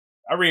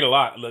I read a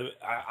lot.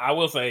 I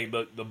will say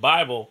the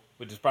Bible,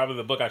 which is probably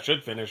the book I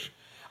should finish.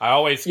 I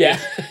always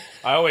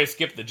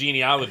skip the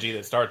genealogy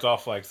that starts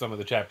off like some of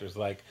the chapters,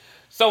 like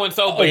so and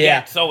so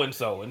begat so and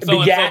so, and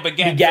so and so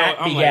begat.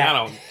 So I'm like, I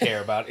don't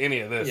care about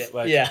any of this.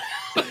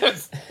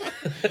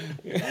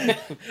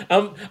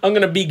 I'm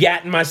gonna be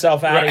gatting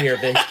myself out of here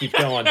if things keep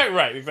going.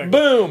 Right, exactly.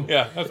 Boom.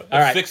 Yeah, that's all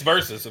right. 6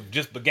 verses of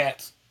just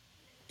begats.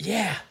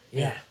 Yeah.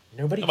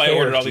 Nobody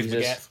ordered all Jesus.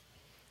 these begats.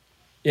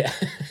 Yeah.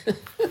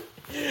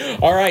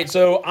 All right,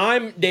 so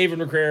I'm David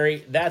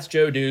McCrary. That's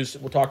Joe Deuce.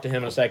 We'll talk to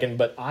him in a second.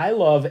 But I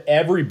love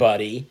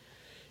everybody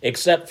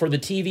except for the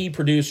TV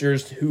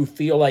producers who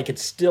feel like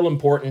it's still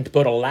important to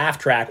put a laugh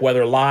track,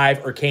 whether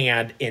live or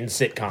canned, in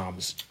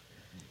sitcoms.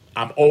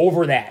 I'm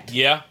over that.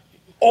 Yeah.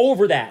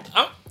 Over that.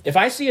 If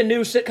I see a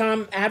new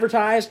sitcom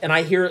advertised and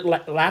I hear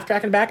laugh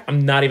track in the back, they're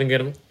not even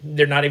going to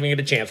get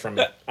a chance from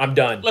me. I'm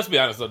done. Let's be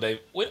honest though, Dave.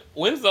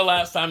 When's the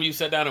last time you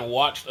sat down and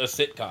watched a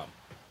sitcom?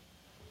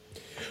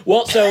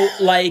 Well, so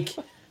like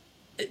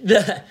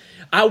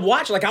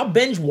I'll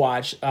binge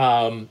watch,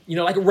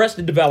 like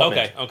Arrested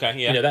Development. Okay,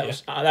 yeah.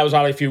 That was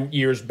only a few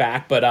years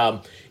back,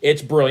 but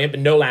it's brilliant, but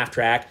no laugh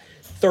track.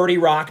 30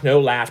 Rock, no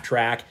laugh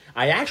track.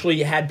 I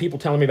actually had people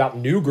telling me about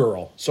New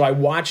Girl, so I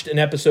watched an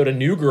episode of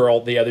New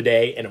Girl the other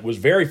day, and it was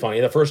very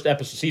funny. The first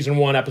episode, season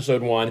 1,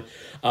 episode 1,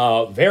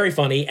 very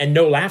funny, and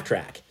no laugh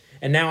track.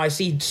 And now I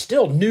see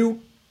still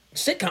new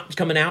sitcoms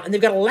coming out, and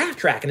they've got a laugh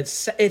track, and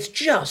it's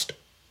just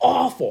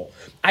awful.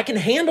 I can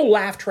handle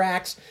laugh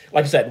tracks,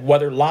 like I said,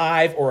 whether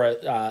live or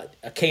a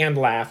canned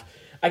laugh.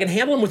 I can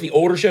handle them with the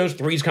older shows,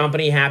 Three's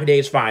Company, Happy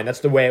Days, fine.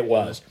 That's the way it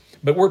was.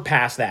 But we're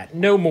past that.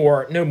 No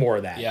more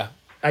of that. Yeah.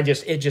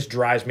 It just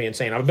drives me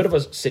insane. I'm a bit of a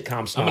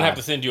sitcom snob. I'm gonna have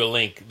to send you a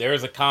link. There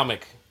is a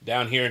comic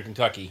down here in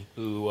Kentucky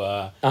who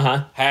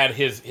had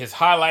his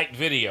highlight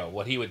video.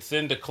 What he would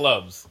send to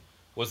clubs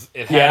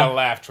had a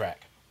laugh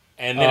track,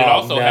 and then it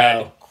also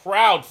had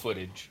crowd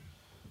footage,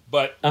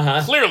 but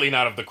clearly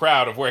not of the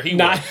crowd of where he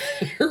was.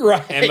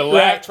 Right. And the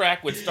laugh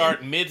track would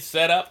start mid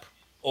setup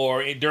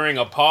or during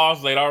a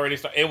pause. They'd already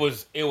start. It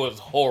was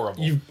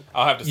horrible.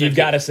 I'll have to send you've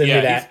got to send me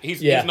that.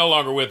 He's no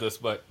longer with us,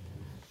 but.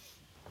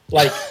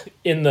 Like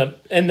in the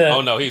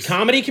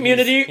comedy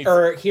community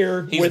or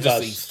here with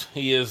deceased. us?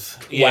 He is.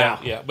 Wow.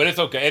 Yeah, but it's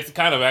okay. It's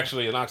kind of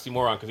actually an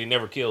oxymoron because he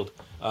never killed.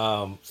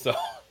 So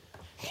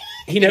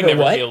he never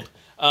what? Killed.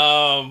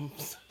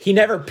 He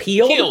never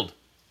peeled.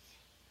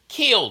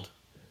 Killed.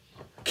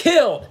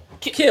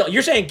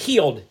 You're saying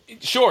keeled?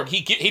 Sure.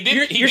 He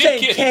did. You're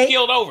saying he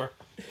killed over.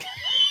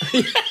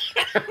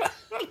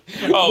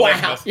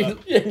 Wow.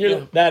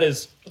 That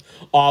is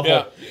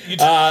awful.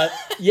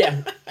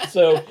 Yeah.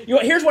 So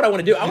here's what I want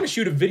to do. I want to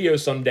shoot a video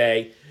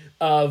someday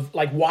of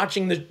like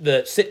watching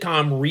the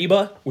sitcom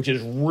Reba, which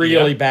is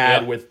really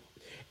bad with,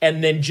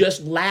 and then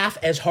just laugh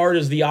as hard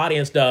as the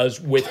audience does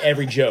with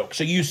every joke.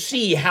 So you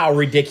see how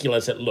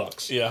ridiculous it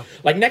looks. Yeah.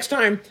 Like next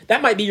time,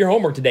 that might be your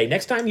homework today.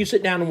 Next time you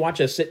sit down and watch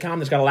a sitcom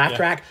that's got a laugh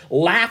track,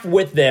 laugh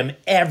with them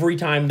every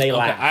time they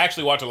laugh. I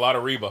actually watch a lot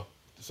of Reba,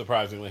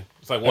 surprisingly.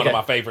 It's like one of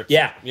my favorites.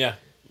 Yeah. Yeah.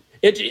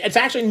 It's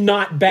actually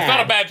not bad. It's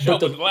not a bad show,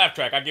 but the laugh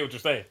track, I get what you're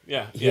saying.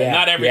 Yeah.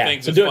 Not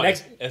everything's so do funny.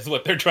 It That's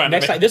what they're trying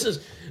next to make. time.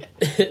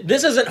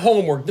 This isn't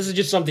homework. This is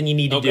just something you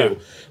need to do.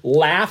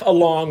 Laugh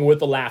along with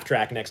the laugh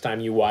track next time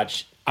you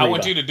watch Reba. I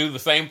want you to do the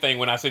same thing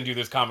when I send you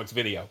this comics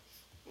video.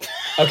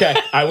 Okay.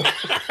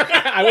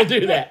 I will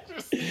do that.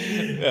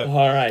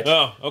 All right.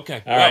 Oh,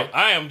 okay. All right.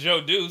 I am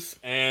Joe Deuce,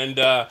 and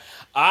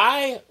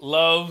I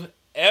love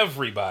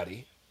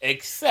everybody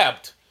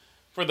except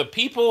for the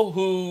people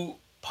who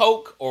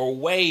poke or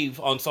wave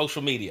on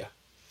social media.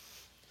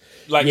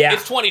 Like,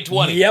 it's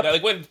 2020. Yep.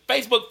 Like, when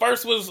Facebook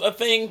first was a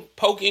thing,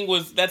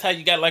 that's how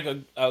you got, like,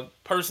 a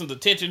person's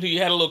attention who you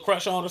had a little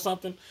crush on or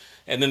something.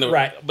 And then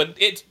But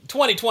it's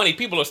 2020.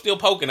 People are still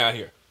poking out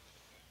here.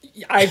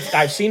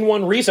 I've seen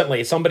one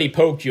recently. Somebody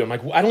poked you. I'm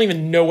like, I don't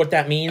even know what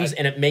that means,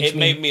 and it made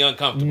me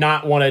uncomfortable.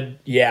 Not want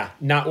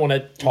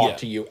to talk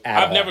to you at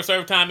all. I've never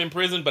served time in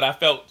prison, but I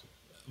felt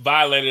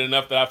violated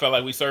enough that I felt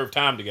like we served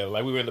time together,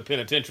 like we were in the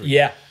penitentiary.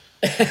 Yeah.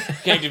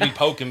 Can't just be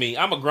poking me.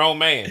 I'm a grown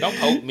man. Don't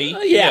poke me.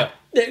 Yeah,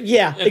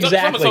 exactly.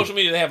 Some of social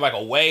media, they have like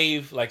a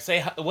wave, like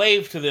say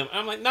wave to them.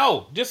 I'm like,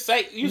 no, just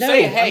say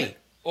hey.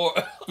 Or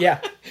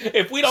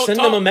if we don't send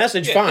talk, them a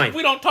message, fine. If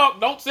we don't talk,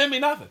 don't send me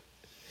nothing.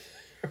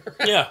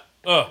 Yeah.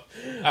 I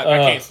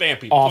can't stand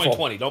people. Awful.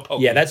 2020, don't poke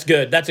me. Yeah, that's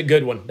good. That's a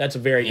good one. That's a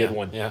very good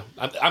one. Yeah.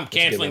 I'm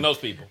canceling those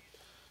people.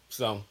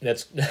 So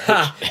that's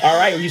all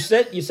right. You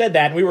said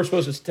that, and we were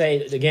supposed to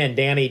stay again.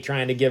 Danny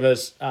trying to give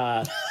us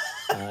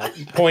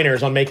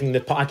pointers on making the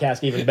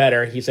podcast even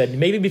better. He said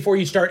maybe before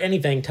you start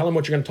anything, tell them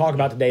what you're going to talk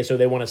about today, so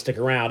they want to stick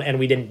around. And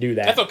we didn't do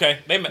that. That's okay.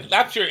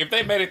 I'm sure if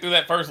they made it through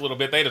that first little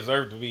bit, they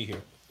deserve to be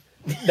here.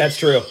 That's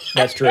true.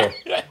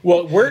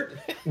 Well,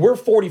 we're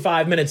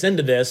 45 minutes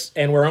into this,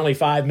 and we're only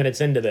 5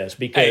 minutes into this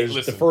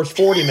because the first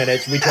 40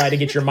 minutes we tried to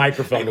get your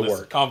microphone to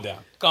work. Calm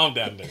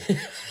down, Dave.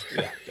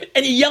 Yeah.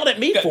 And you yelled at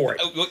me for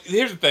it.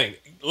 Here's the thing.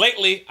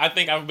 Lately, I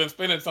think I've been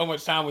spending so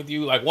much time with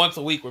you. Like once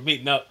a week, we're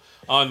meeting up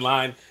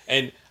online,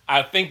 and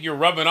I think you're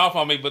rubbing off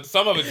on me, but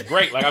some of it's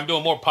great. Like I'm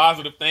doing more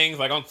positive things,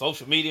 like on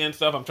social media and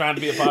stuff. I'm trying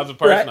to be a positive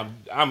person.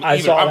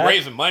 Right. I'm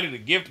raising money to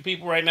give to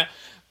people right now.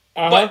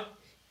 But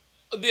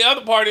the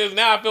other part is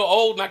now I feel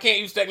old and I can't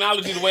use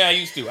technology the way I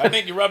used to. I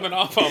think you're rubbing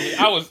off on me.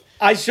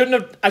 I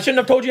shouldn't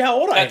have told you how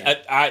old I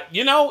am.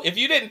 If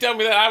you didn't tell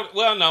me that,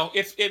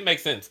 it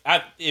makes sense.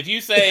 If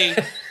you say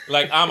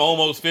like I'm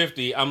almost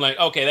 50, I'm like,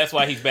 okay, that's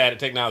why he's bad at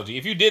technology.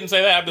 If you didn't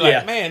say that, I'd be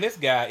like, man, this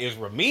guy is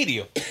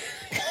remedial.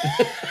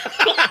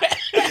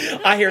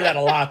 I hear that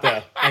a lot,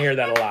 though.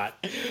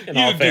 In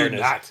all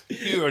fairness,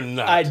 You are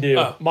not. I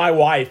do. My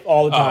wife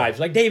all the time. She's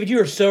like, David, you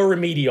are so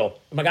remedial.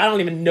 I'm like, I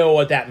don't even know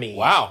what that means.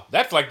 Wow,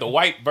 that's like the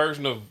white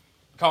version of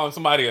calling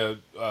somebody a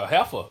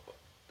heifer.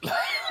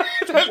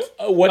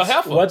 What's a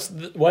heifer?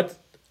 What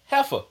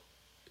heifer?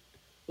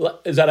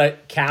 Is that a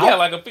cow?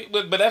 Yeah,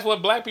 but that's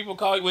what black people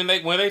call you when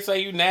they say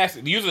you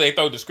nasty. Usually they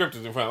throw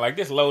descriptors in front, like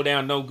this low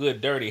down, no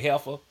good, dirty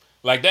heifer.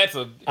 Like that's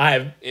if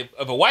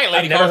a white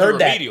lady calls you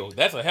remedial,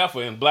 that's a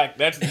heifer in black.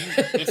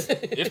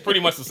 It's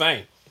pretty much the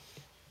same.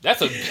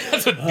 That's a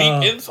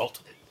deep insult.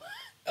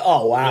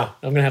 Oh wow!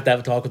 I'm gonna have to have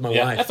a talk with my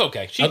wife. That's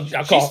okay. She's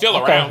still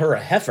around. I'll call her a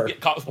heifer. I'm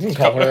gonna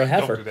call her a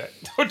heifer.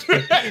 Don't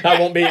do that.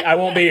 I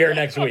won't be here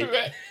next week.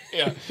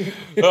 Yeah.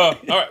 All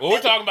right. Well,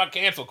 we're talking about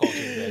cancel culture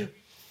today.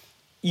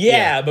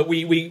 Yeah, but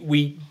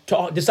we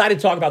decided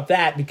to talk about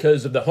that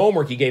because of the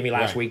homework you gave me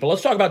last week. But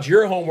let's talk about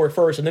your homework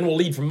first, and then we'll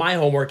lead from my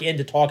homework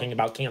into talking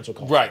about cancel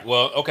culture. Right.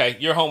 Well, okay.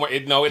 Your homework,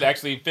 it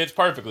actually fits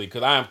perfectly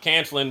because I am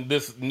canceling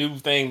this new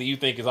thing that you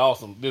think is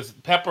awesome. This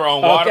pepper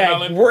on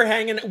watermelon. We're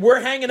hanging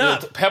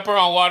up. Pepper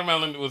on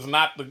watermelon was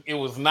not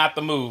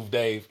the move,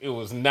 Dave. It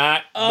was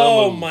not the move.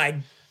 Oh my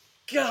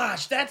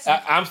gosh,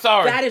 I'm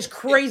sorry. That is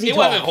crazy. It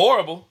wasn't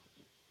horrible,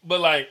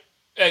 but like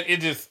it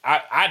just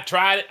I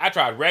tried it. I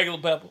tried regular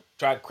pepper.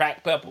 Tried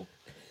cracked pepper.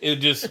 It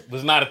just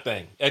was not a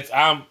thing.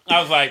 I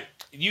was like,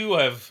 you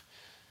have.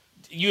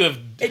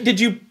 Did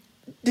you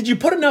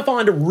put enough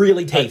on to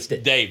really taste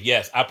it, Dave?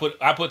 Yes, I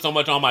put so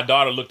much on. My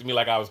daughter looked at me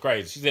like I was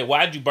crazy. She said,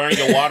 "Why did you burn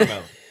your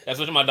watermelon?" That's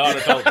what my daughter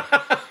told me.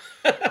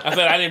 I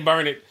said I didn't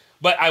burn it,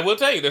 but I will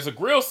tell you, there's a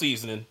grill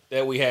seasoning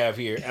that we have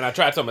here, and I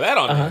tried some of that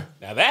on there.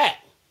 Now that,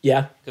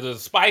 because it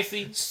was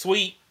spicy,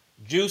 sweet,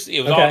 juicy.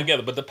 It was all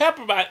together. But the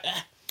pepper,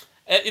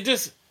 it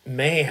just.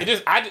 Man,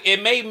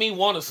 it made me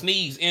want to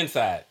sneeze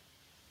inside.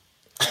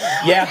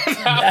 Yeah,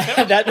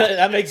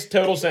 that makes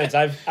total sense.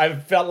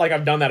 I've felt like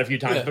I've done that a few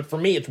times, but for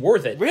me, it's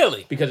worth it.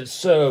 Really, because it's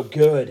so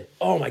good.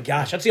 Oh my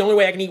gosh, that's the only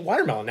way I can eat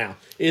watermelon now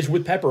is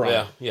with pepper on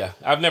it. Yeah.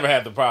 I've never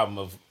had the problem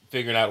of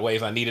figuring out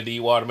ways I needed to eat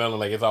watermelon.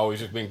 Like it's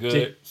always just been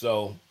good.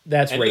 So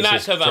that's racist.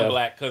 Not because I'm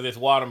black, because it's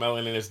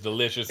watermelon and it's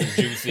delicious and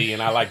juicy,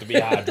 and I like to be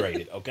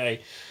hydrated.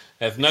 Okay.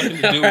 Has nothing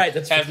to do.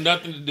 Has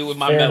nothing to do with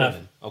my melanin. Enough.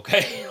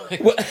 Okay,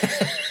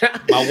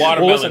 my watermelon.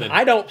 Well, listen,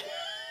 I don't.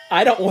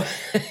 What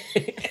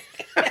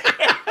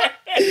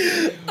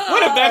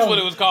if that's what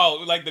it was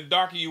called? Like the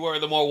darker you were,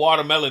 the more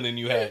watermelon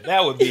you had.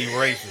 That would be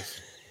racist.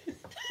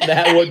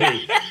 That would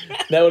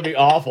be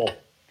awful.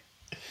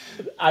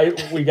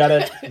 We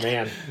gotta,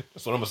 man.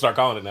 That's what I'm gonna start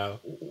calling it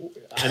now.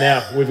 I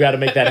know. We've got to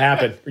make that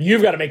happen.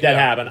 You've got to make that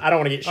happen. I don't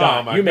want to get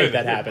shot. You make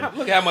that happen.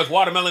 Look at how much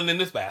watermelon in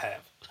this bag I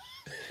have.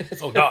 It's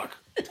so dark.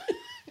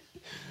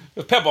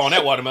 There's pepper on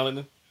that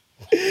watermelon.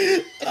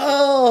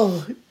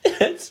 Oh,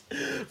 that's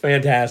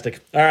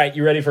fantastic. All right,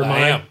 you ready for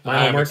my homework?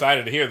 I'm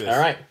excited to hear this. All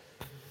right.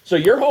 So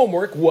your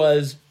homework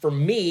was for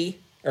me,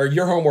 or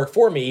your homework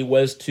for me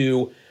was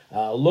to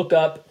look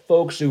up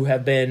folks who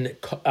have been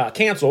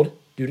canceled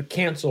due to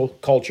cancel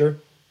culture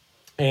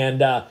and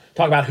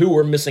talk about who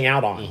we're missing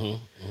out on.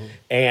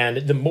 And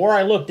the more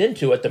I looked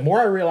into it, the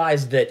more I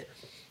realized that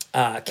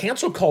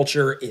cancel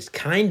culture is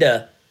kind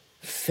of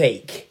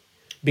fake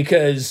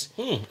because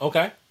I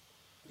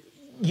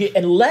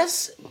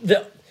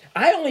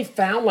only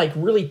found like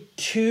really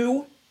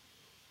two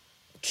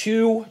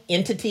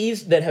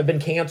entities that have been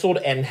canceled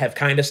and have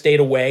kind of stayed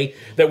away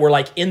that were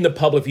like in the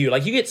public view.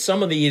 Like you get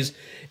some of these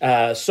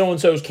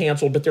so-and-so's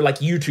canceled, but they're like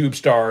YouTube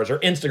stars or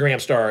Instagram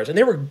stars, and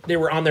they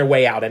were on their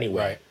way out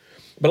anyway. Right.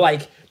 But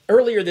like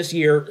earlier this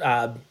year,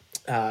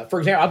 for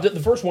example, the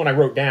first one I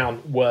wrote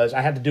down was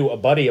I had to do a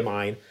buddy of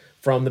mine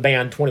from the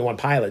band 21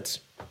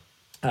 Pilots.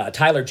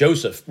 Tyler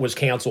Joseph was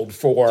canceled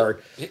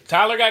for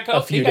Tyler got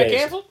a few days.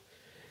 Canceled?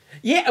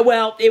 Yeah,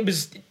 well, it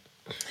was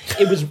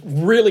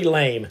really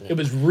lame. It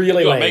was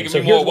really lame.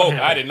 Making me more woke.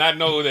 I did not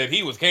know that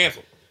he was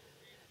canceled.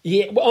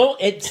 Yeah, well,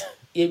 it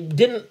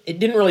didn't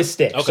really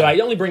stick. Okay. So I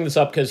only bring this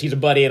up because he's a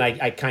buddy, and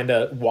I kind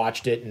of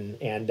watched it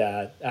and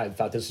I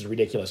thought this is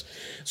ridiculous.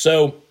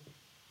 So,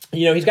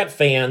 he's got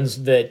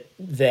fans that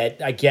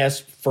I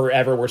guess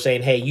forever were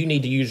saying, hey, you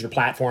need to use your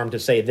platform to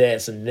say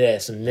this and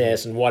this and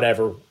this and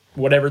whatever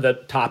the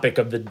topic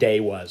of the day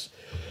was.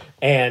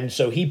 And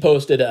so he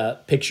posted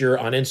a picture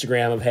on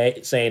Instagram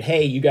of saying,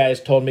 hey, you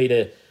guys told me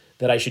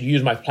that I should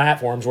use my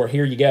platforms, well,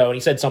 here you go. And he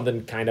said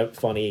something kind of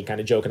funny, kind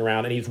of joking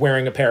around, and he's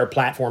wearing a pair of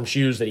platform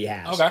shoes that he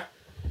has. Okay.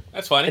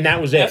 That's funny. And that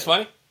was it. That's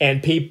funny.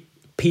 And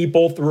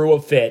people threw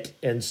a fit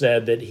and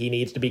said that he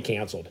needs to be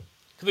canceled.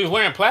 Because he was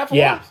wearing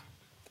platforms?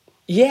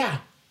 Yeah.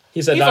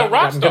 He said, he's a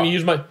rock I'm going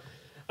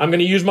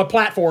to use my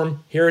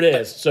platform. Here it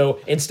is. So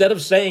instead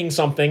of saying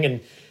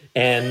something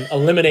and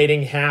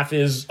eliminating half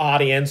his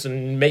audience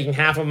and making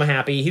half of them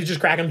happy, he's just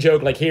cracking a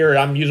joke like, here,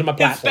 I'm using my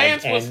platform.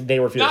 And they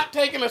refuse. Not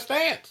taking a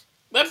stance.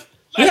 That's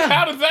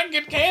how does that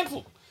get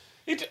canceled?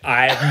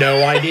 I have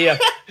no idea.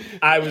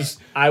 I was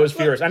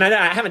furious. And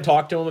I haven't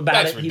talked to him about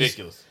it. That's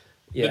ridiculous.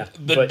 Yeah.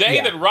 The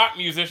day that rock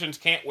musicians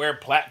can't wear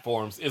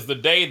platforms is the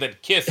day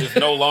that Kiss is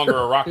no longer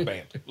a rock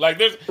band. Like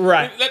there's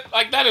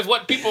that is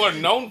what people are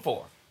known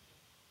for.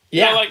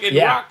 Yeah.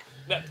 Rock,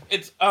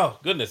 it's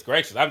goodness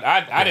gracious.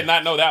 I did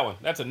not know that one.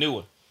 That's a new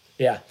one.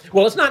 Yeah.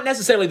 Well, it's not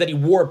necessarily that he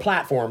wore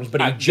platforms,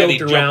 but he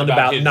joked around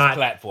about his not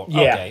platform.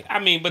 Yeah. Okay. I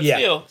mean, but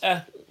still,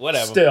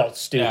 whatever. Still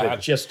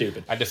stupid. Just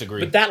stupid. I disagree.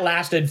 But that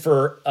lasted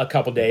for a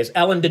couple days.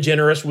 Ellen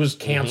DeGeneres was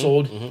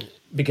canceled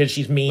because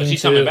she's mean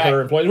to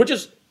her employees, which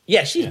is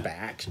she's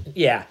back.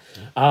 Yeah.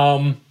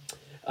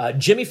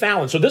 Jimmy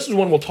Fallon. So this is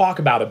one we'll talk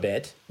about a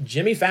bit.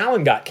 Jimmy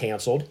Fallon got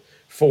canceled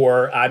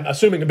for, I'm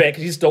assuming a bit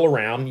because he's still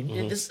around.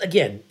 This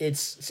again, it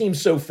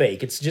seems so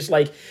fake. It's just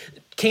like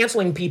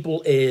canceling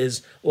people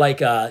is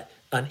like an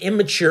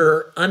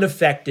immature,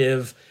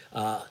 ineffective,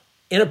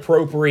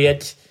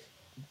 inappropriate,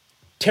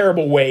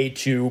 terrible way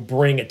to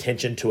bring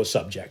attention to a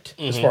subject,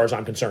 as far as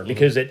I'm concerned.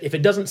 Because if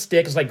it doesn't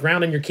stick, it's like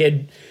grounding your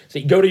kid. So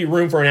you go to your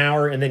room for an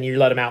hour and then you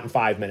let him out in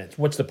 5 minutes.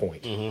 What's the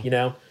point? You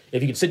know,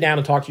 if you can sit down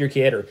and talk to your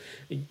kid, or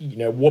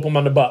whoop him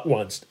on the butt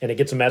once and it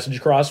gets a message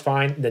across,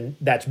 fine. Then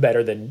that's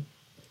better than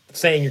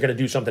saying you're going to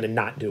do something and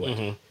not do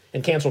it.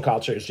 And cancel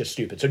culture is just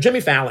stupid. So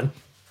Jimmy Fallon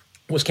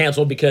was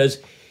canceled because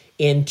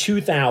in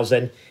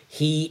 2000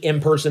 he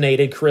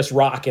impersonated Chris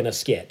Rock in a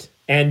skit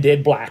and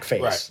did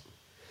blackface.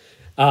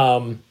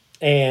 Right.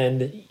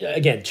 And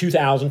again,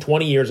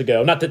 2020 years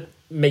ago, not that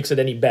makes it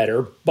any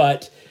better,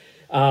 but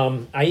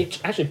I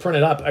actually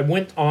printed up. I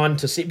went on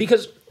to see,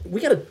 because we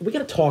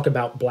gotta talk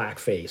about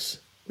blackface.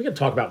 We gotta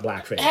talk about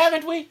blackface.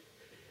 Haven't we?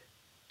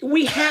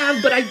 We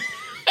have, but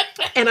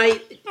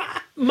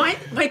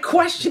my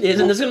question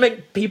is, and this is gonna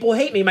make people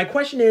hate me. My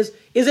question is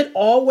it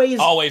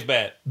always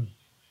bad?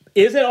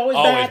 Is it always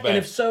bad? And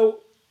if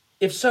so,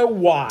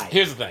 why?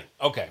 Here's the thing.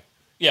 Okay,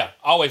 yeah,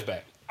 always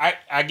bad.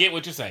 I get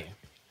what you're saying.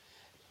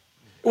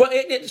 Well,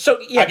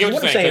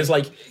 what I'm saying is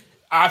like,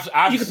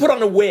 you can put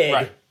on a wig,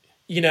 right.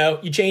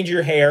 You change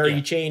your hair,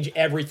 you change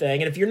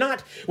everything. And if you're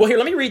not, well, here,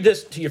 let me read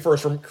this to you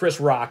first from Chris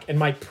Rock, and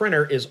my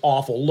printer is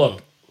awful.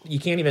 Look, you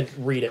can't even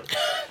read it.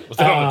 Was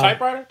that on the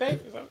typewriter,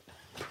 Dave?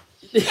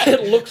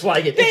 It looks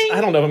like it.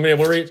 I don't know if I'm going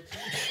to be able to read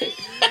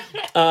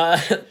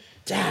it.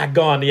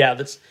 Daggone,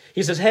 yeah.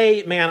 He says,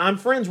 hey, man, I'm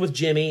friends with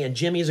Jimmy, and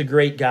Jimmy's a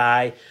great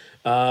guy.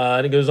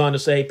 And it goes on to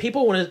say,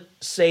 people want to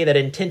say that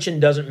intention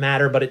doesn't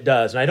matter, but it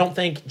does. And I don't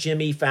think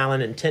Jimmy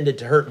Fallon intended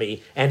to hurt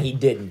me, and he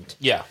didn't.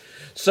 Yeah.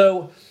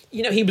 So,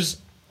 he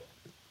was...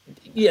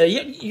 Yeah,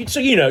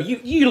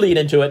 you lead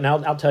into it, and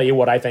I'll tell you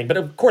what I think. But,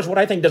 of course, what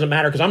I think doesn't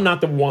matter, because I'm not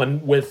the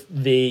one with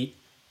the,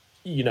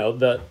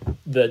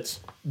 that's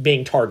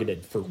being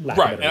targeted, for lack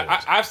of better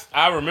words.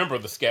 I remember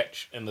the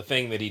sketch and the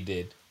thing that he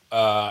did.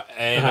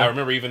 I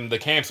remember even the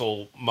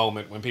cancel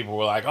moment when people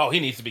were like, oh, he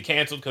needs to be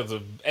canceled because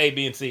of A,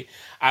 B, and C.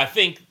 I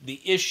think the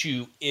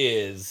issue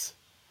is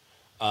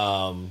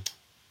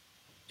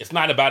it's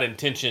not about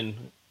intention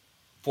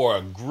for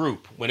a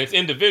group. When it's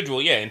individual,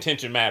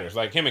 intention matters.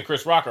 Like him and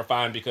Chris Rock are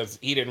fine because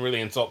he didn't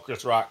really insult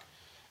Chris Rock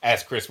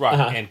as Chris Rock.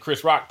 And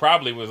Chris Rock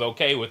probably was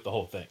okay with the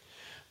whole thing.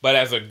 But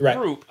as a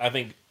group, I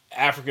think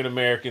African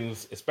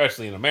Americans,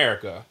 especially in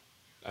America,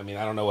 I mean,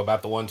 I don't know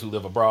about the ones who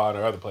live abroad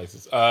or other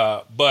places,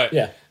 but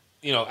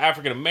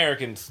African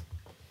Americans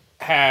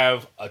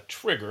have a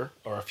trigger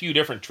or a few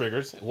different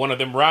triggers. One of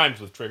them rhymes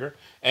with trigger,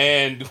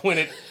 and when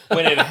it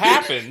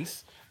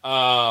happens,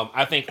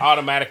 I think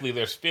automatically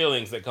there's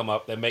feelings that come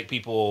up that make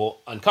people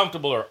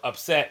uncomfortable or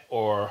upset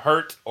or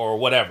hurt or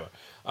whatever.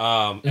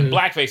 And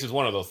blackface is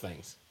one of those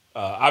things.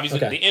 Obviously,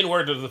 the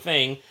N-word is the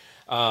thing,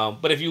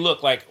 but if you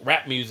look like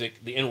rap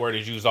music, the N-word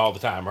is used all the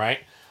time, right?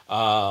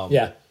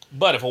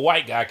 But if a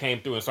white guy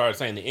came through and started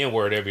saying the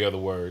N-word every other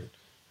word,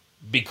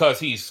 because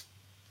he's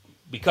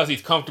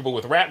comfortable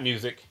with rap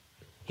music,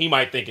 he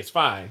might think it's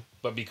fine.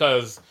 But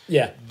because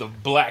the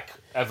black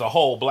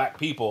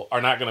people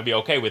are not going to be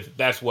okay with it,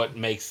 that's what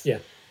makes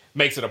it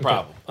a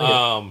problem.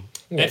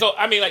 And so,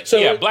 I mean,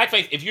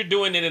 blackface, if you're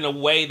doing it in a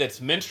way that's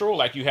minstrel,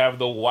 like you have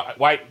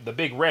the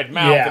big red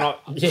mouth, and all,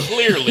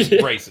 clearly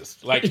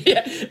racist. Like,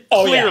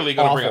 clearly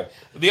going to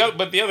bring up.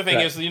 But the other thing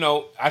is,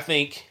 I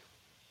think,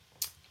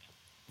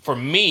 for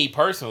me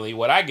personally,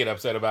 what I get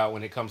upset about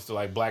when it comes to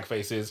like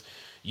blackface is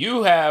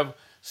you have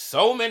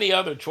so many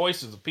other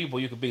choices of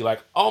people you could be.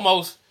 Like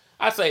almost,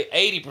 I'd say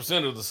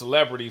 80% of the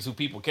celebrities who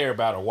people care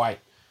about are white.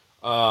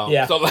 So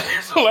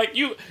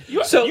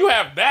you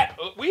have that.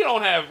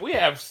 We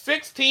have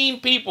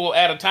 16 people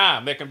at a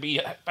time that can be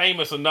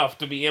famous enough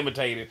to be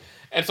imitated.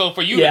 And so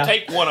for you to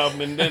take one of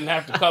them and then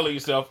have to color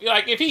yourself,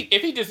 like if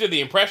he just did the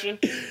impression,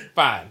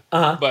 fine.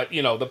 But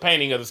the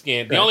painting of the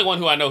skin. The only one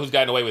who I know who's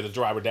gotten away with is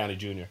Robert Downey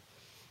Jr.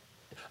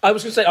 I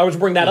was going to say, I was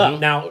bring that up.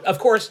 Now, of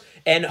course,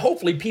 and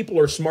hopefully people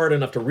are smart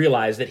enough to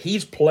realize that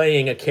he's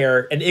playing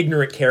an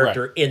ignorant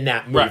character in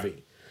that movie.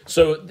 Right.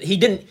 So he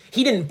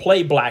didn't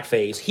play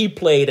blackface. He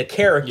played a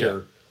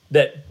character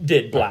that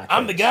did blackface.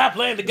 I'm the guy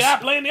playing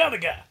the other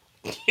guy.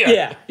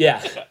 Yeah.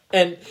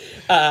 And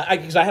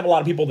because I have a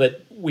lot of people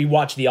that we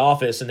watch The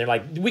Office, and they're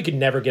like, we could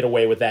never get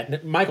away with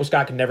that. Michael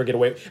Scott could never get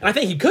away with, and I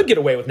think he could get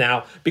away with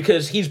now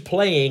because he's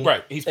playing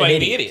He's playing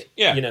the idiot.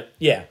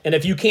 Yeah. And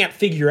if you can't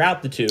figure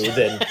out the two,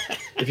 then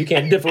if you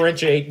can't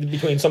differentiate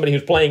between somebody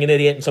who's playing an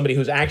idiot and somebody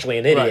who's actually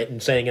an idiot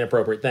and saying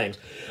inappropriate things.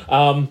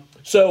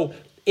 So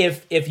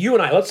if you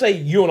and I, let's say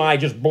you and I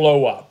just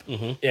blow up,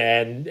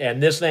 and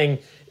this thing,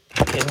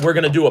 and we're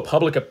going to do a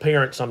public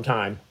appearance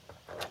sometime,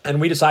 and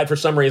we decide for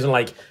some reason,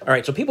 like, all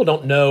right, so people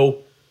don't know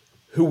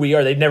who we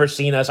are. They've never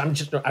seen us. I'm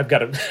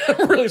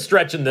really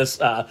stretching this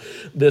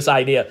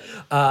idea.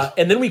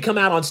 And then we come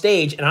out on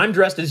stage, and I'm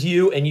dressed as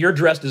you, and you're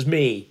dressed as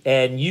me,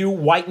 and you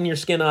whiten your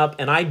skin up,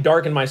 and I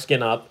darken my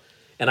skin up,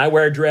 and I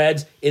wear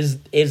dreads. Is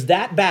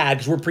that bad?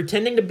 Because we're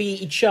pretending to be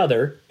each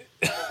other.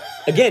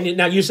 Again,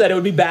 now you said it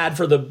would be bad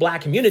for the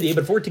black community,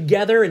 but if we're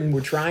together and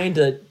we're trying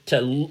to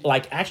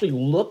like actually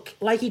look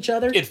like each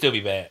other, it'd still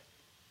be bad.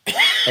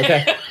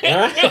 Okay. All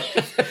right.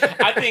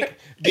 I think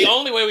the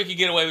only way we could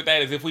get away with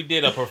that is if we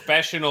did a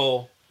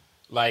professional,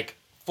 like,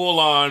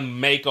 full-on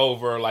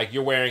makeover, like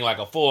you're wearing like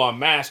a full-on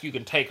mask you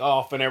can take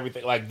off and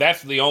everything. Like,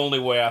 that's the only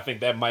way I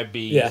think that might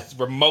be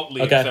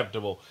remotely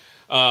acceptable.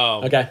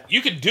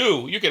 You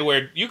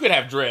could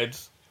have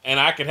dreads, and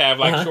I could have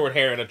like short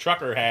hair and a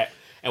trucker hat,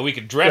 and we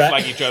could dress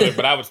like each other,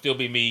 but I would still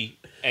be me.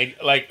 And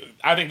like,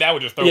 I think that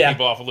would just throw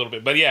people off a little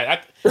bit. But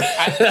yeah,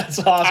 that's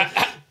awesome.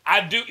 I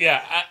do.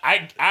 Yeah,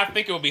 I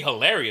think it would be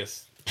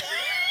hilarious.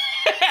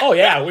 Oh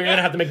yeah, we're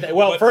gonna have to make that.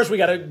 Well, first we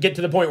got to get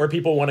to the point where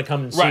people want to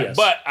come and see us.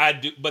 But I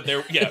do. But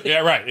they're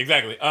right,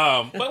 exactly.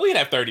 But we'd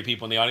have 30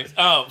 people in the audience.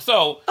 I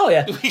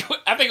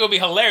think it would be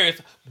hilarious,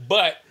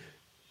 but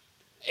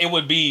it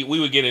would be we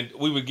would get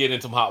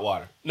in some hot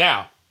water.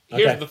 Now,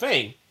 here's the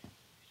thing.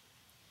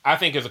 I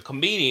think as a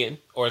comedian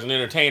or as an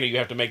entertainer, you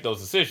have to make those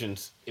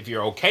decisions if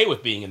you're okay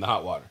with being in the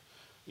hot water.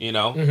 You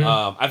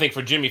know, I think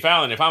for Jimmy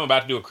Fallon, if I'm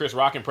about to do a Chris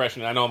Rock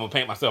impression and I know I'm going to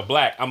paint myself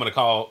black, I'm going to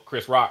call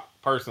Chris Rock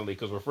personally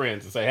because we're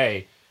friends and say,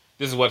 hey,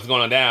 this is what's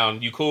going on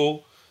down. You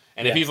cool?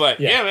 And if he's like,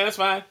 yeah, man, that's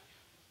fine.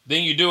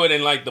 Then you do it,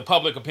 and like the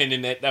public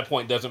opinion at that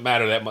point doesn't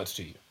matter that much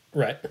to you.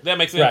 Right. That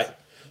makes sense?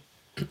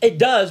 Right. It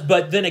does,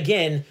 but then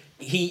again,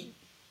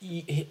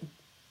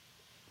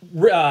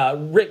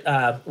 Rick,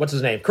 what's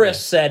his name?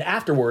 Chris said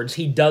afterwards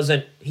he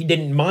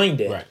didn't mind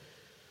it. Right.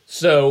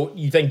 So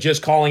you think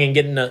just calling and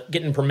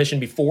getting permission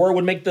before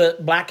would make the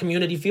black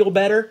community feel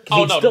better?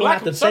 Oh no,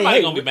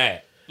 somebody's gonna be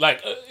mad.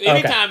 Like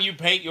anytime you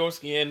paint your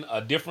skin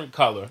a different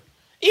color,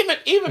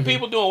 even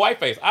people doing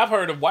whiteface. I've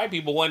heard of white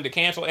people wanting to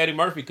cancel Eddie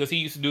Murphy because he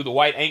used to do the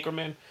white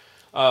Anchorman,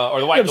 or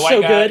the white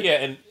guy.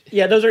 Good.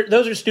 Yeah, those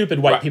are stupid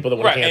white people that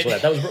want to cancel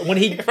that. That was when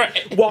he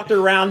walked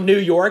around New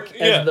York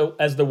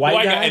as the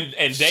white guy.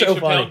 And Dave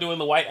Chappelle doing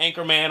the white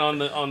Anchorman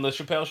on the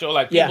Chappelle show.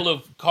 Like, people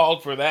have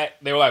called for that.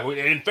 They were like,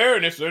 in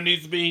fairness, there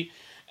needs to be.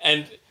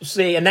 And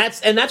see, and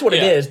that's what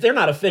it is. They're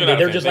not offended.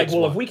 They're just like,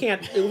 well, if we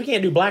can't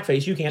do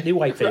blackface, you can't do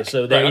whiteface.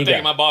 So there you go. I'm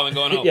taking my ball and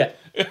going home.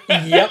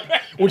 Yep.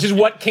 Which is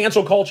what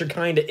cancel culture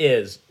kind of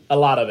is. A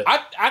lot of it.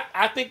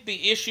 I think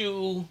the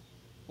issue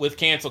with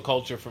cancel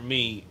culture for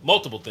me,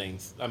 multiple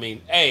things. I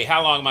mean, A,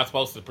 how long am I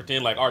supposed to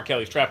pretend like R.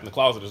 Kelly's Trapped in the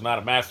Closet is not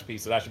a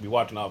masterpiece that I should be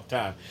watching all the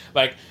time?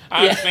 Like,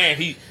 I understand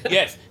he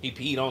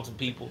peed on some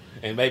people,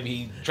 and maybe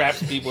he trapped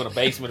some people in a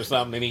basement or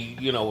something, and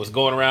he, was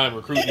going around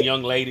recruiting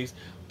young ladies.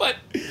 But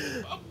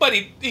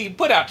he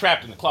put out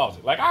Trapped in the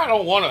Closet. Like, I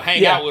don't want to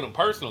hang out with him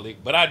personally,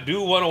 but I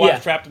do want to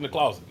watch Trapped in the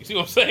Closet. You see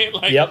what I'm saying?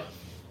 Like,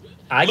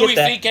 Louis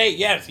C.K.,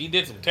 yes, he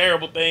did some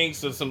terrible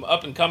things to some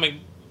up-and-coming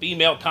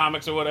female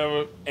comics or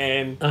whatever,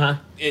 and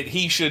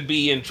he should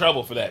be in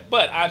trouble for that.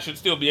 But I should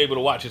still be able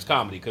to watch his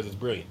comedy because it's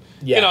brilliant.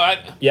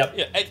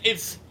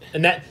 It's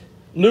and that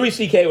Louis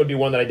C.K. would be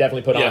one that I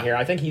definitely put on here.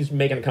 I think he's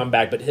making a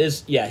comeback, but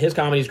his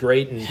comedy's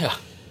great. And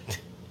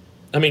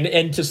I mean,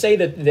 and to say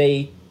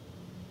that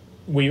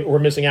we were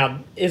missing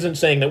out isn't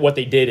saying that what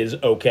they did is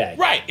okay.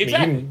 Right?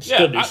 Exactly. I mean, you can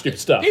still do stupid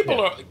stuff.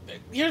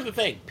 Here's the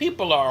thing: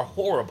 people are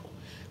horrible.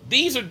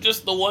 These are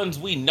just the ones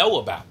we know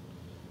about.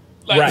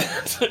 Like,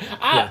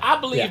 I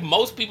believe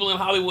most people in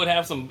Hollywood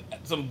have some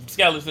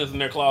skeletons in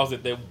their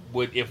closet that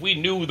would, if we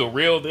knew the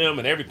real them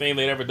and everything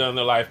they'd ever done in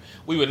their life,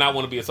 we would not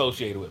want to be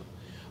associated with them.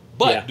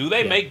 But do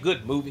they make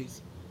good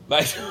movies?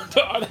 Like,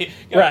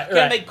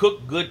 can they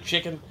cook good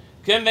chicken?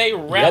 Can they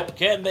rap?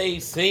 Can they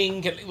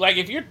sing? Like,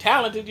 if you're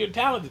talented, you're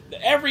talented.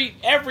 Every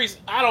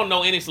I don't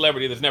know any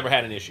celebrity that's never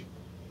had an issue.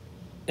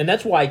 And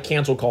that's why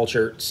cancel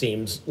culture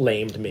seems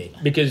lame to me,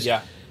 because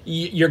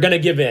you're going to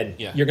give in.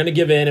 Yeah. You're going to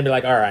give in and be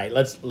like, all right,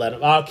 let's let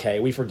them. Okay,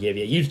 we forgive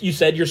you. You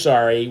said you're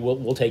sorry.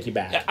 We'll take you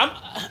back. Yeah,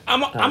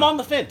 I'm on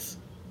the fence.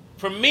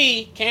 For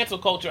me, cancel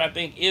culture, I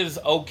think, is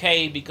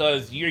okay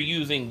because you're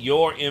using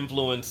your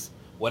influence,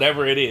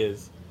 whatever it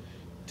is,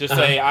 to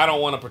say I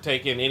don't want to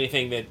partake in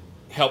anything that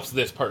helps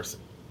this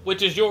person.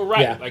 which is your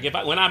right. Yeah. Like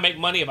when I make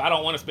money, if I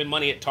don't want to spend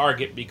money at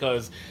Target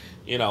because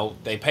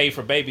they pay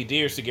for baby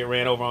deers to get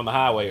ran over on the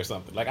highway or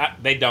something, like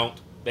they don't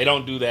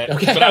do that.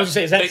 Okay, but I was gonna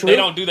say, is that true? They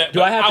don't do that.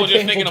 Do I have to was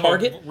just cancel thinking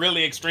Target? of a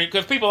really extreme,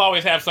 because people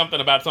always have something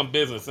about some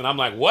business, and I'm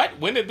like, what?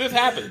 When did this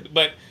happen?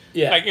 But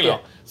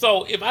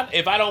so if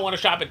I don't want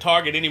to shop at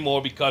Target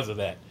anymore because of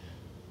that,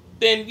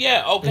 then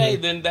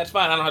then that's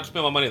fine. I don't have to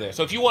spend my money there.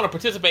 So if you want to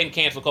participate in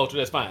cancel culture,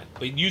 that's fine.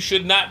 But you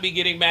should not be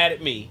getting mad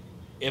at me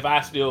if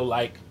I still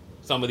like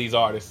some of these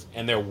artists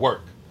and their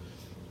work.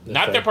 That's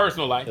not fair. their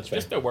personal life, That's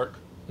just their work.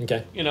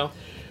 Okay. All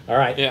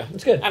right. Yeah.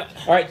 That's good. All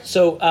right.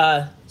 So,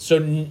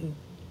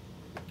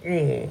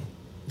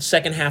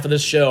 second half of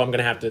this show, I'm going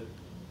to have to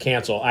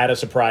cancel. I had a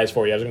surprise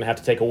for you. I was going to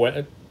have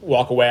to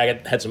walk away.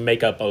 I had some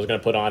makeup I was going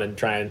to put on and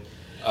try and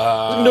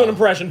do an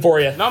impression for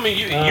you. No, I mean,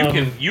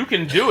 you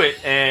can do it,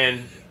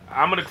 and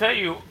I'm going to tell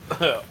you,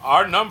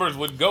 our numbers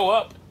would go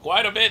up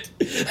quite a bit.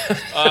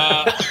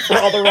 For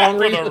all the wrong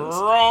reasons. For the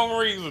wrong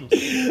reason.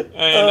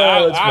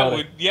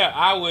 And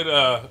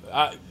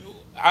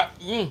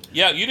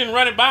you didn't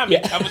run it by me.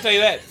 I'm going to tell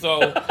you that.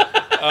 So,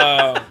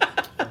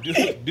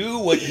 do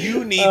what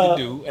you need to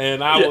do,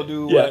 and I will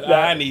do what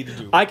I need to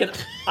do. I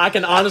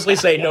can honestly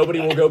say nobody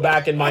will go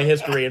back in my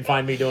history and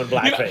find me doing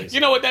blackface. You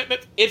know what?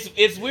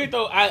 It's weird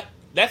though.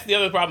 That's the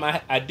other problem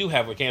I do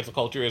have with cancel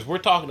culture is we're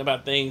talking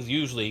about things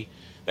usually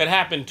that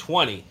happened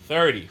 20,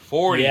 30,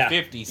 40,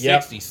 50,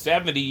 60,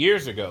 70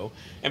 years ago,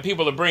 and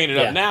people are bringing it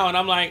up now, and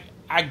I'm like,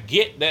 I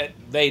get that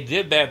they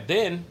did that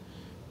then,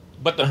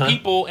 but the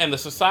people and the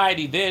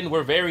society then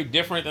were very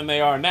different than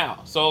they are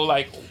now. So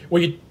like,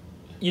 well,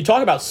 you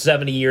talk about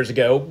 70 years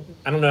ago.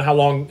 I don't know how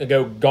long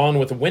ago Gone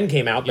with the Wind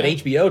came out, but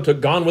HBO took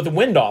Gone with the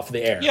Wind off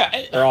the air.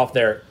 Or off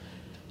there.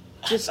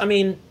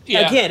 Again,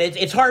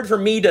 it's hard for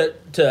me to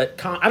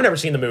I've never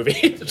seen the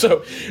movie.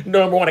 So,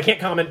 number one, I can't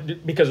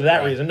comment because of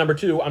that reason. Number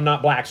two, I'm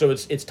not black, so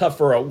it's tough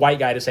for a white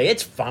guy to say,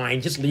 it's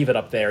fine, just leave it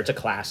up there. It's a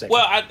classic.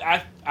 Well,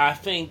 I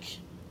think,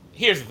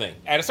 here's the thing.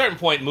 At a certain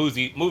point,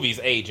 movies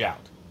age out.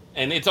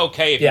 And it's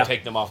okay if you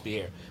take them off the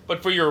air.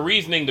 But for your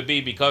reasoning to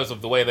be because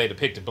of the way they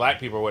depicted black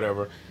people or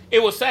whatever,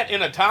 it was set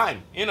in a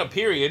time, in a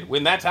period,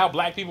 when that's how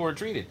black people were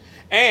treated.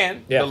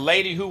 And the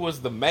lady who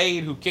was the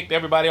maid who kicked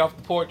everybody off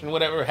the porch and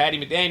whatever,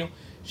 Hattie McDaniel,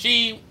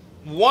 she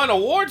won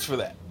awaards for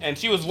that. And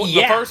she was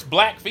the first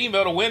black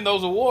female to win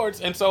those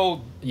awards. And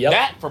so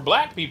that, for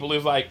black people,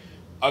 is like,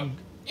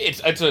 it's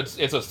a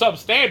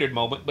substandard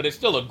moment, but it's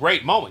still a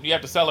great moment. You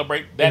have to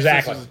celebrate that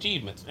sister's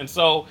achievements. And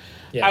so,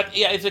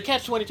 it's a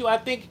catch-22. I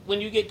think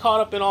when you get caught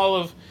up in all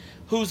of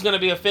who's going to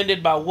be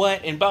offended by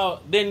what,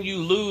 then you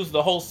lose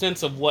the whole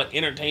sense of what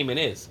entertainment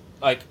is.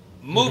 Like,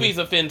 movies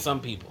offend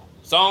some people.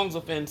 Songs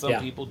offend some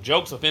people.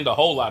 Jokes offend a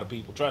whole lot of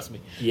people, trust me.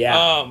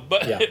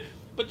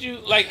 But you,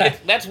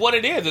 like, that's what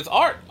it is. It's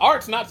art.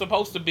 Art's not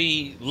supposed to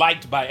be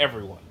liked by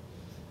everyone.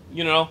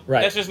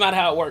 Right. That's just not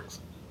how it works.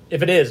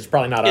 If it is, it's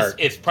probably not art.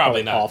 It's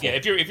probably not. Awful. Yeah,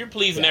 if you're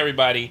pleasing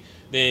everybody,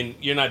 then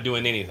you're not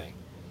doing anything.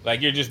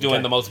 Like, you're just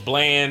doing the most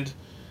bland,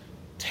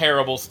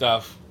 terrible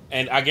stuff.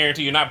 And I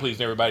guarantee you're not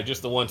pleasing everybody,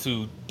 just the ones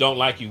who don't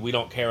like you. We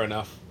don't care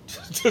enough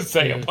to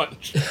say a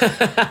bunch.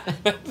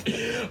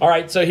 All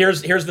right, so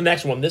here's the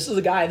next one. This is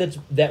a guy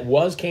that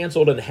was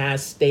canceled and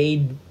has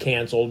stayed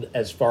canceled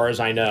as far as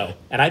I know.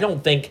 And I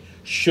don't think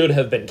should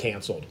have been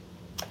canceled.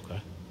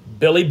 Okay.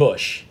 Billy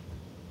Bush.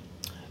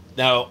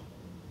 Now,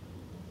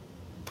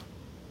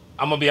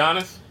 I'm going to be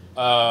honest.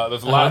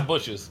 There's a lot of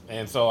Bushes,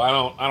 and so I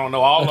don't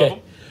know all of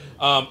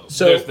them.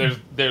 So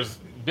there's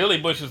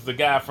Billy Bush is the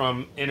guy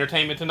from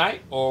Entertainment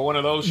Tonight or one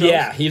of those shows?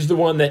 Yeah, he's the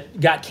one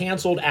that got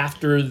canceled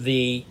after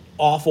the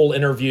awful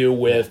interview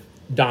with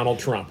Donald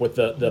Trump with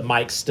the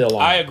mic still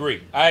on. I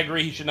agree.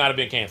 He should not have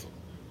been canceled.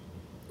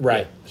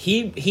 Right.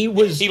 Yeah.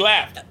 He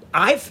laughed.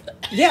 I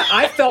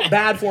felt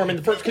bad for him in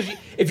the first, because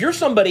if you're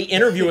somebody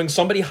interviewing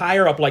somebody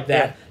higher up like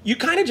that, you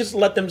kind of just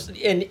let them,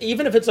 and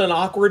even if it's an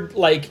awkward,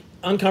 like,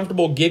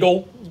 uncomfortable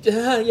giggle,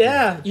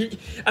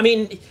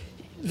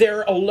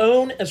 they're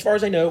alone, as far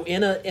as I know,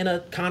 in a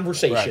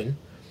conversation. Right.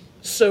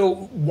 So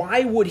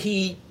why would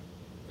he?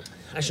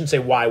 I shouldn't say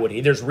why would he.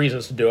 There's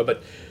reasons to do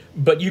it,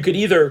 but you could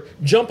either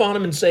jump on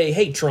him and say,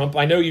 "Hey, Trump,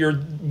 I know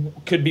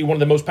could be one of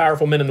the most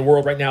powerful men in the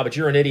world right now, but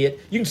you're an idiot."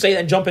 You can say that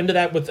and jump into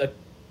that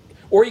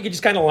or you could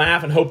just kind of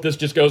laugh and hope this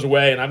just goes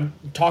away, and I'm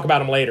talk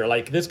about him later.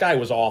 Like, this guy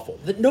was awful.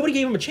 Nobody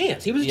gave him a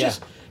chance. He was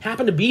just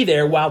happened to be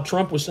there while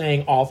Trump was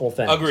saying awful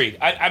things. Agreed.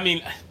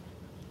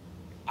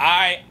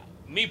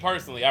 Me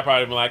personally, I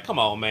probably been like, "Come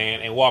on,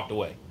 man," and walked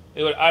away.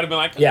 I'd have been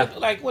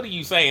like, "What are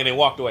you saying?" and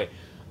walked away.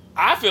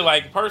 I feel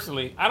like,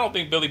 personally, I don't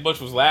think Billy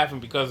Bush was laughing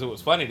because it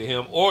was funny to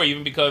him or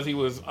even because he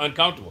was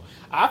uncomfortable.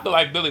 I feel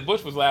like Billy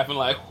Bush was laughing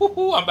like,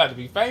 I'm about to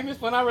be famous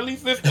when I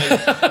release this thing.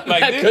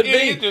 Like, this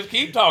idiot just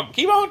keep talking.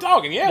 Keep on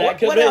talking. Yeah,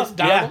 what else,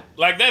 Donald? Yeah.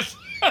 Like, that's...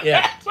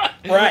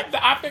 right.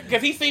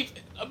 Because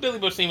Billy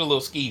Bush seemed a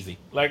little skeezy.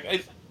 Like,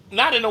 it's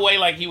not in a way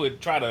like he would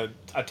try to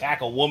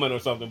attack a woman or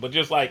something, but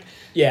just like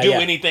do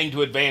anything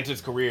to advance his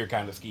career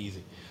kind of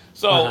skeezy.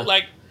 So,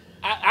 like...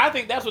 I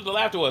think that's what the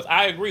laughter was.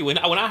 I agree. When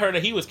I heard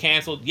that he was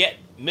canceled, yet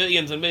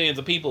millions and millions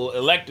of people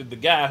elected the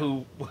guy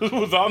who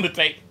was on the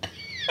tape.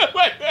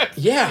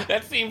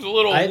 That seems a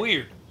little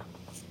weird.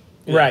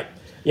 Right.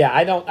 Yeah,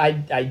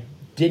 I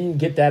didn't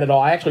get that at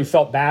all. I actually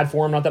felt bad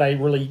for him. Not that I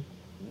really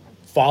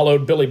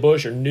followed Billy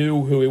Bush or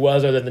knew who he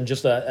was other than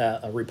just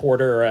a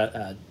reporter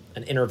or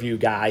an interview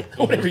guy,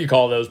 whatever you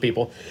call those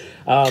people.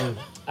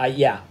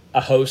 A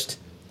host.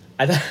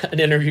 An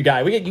interview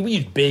guy. We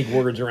use big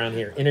words around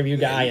here. Interview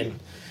guy and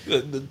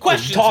the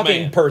questions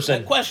talking man.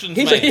 person. The questions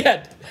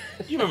man.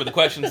 You remember the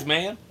questions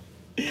man?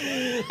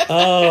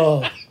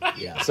 Oh,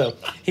 yeah. So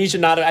he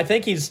should not. I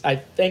think because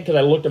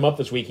I looked him up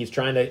this week, he's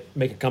trying to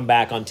make a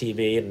comeback on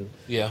TV, and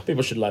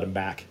people should let him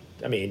back.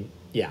 I mean,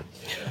 yeah.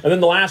 And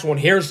then the last one.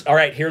 Here's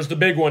the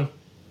big one.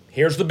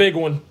 Here's the big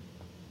one.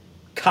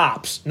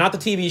 Cops, not the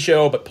TV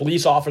show, but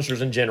police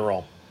officers in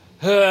general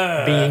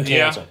being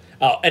canceled.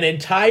 An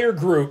entire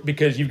group,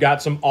 because you've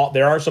got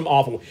there are some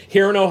awful.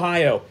 Here in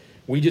Ohio,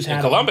 we just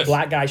had a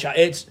black guy shot.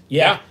 It's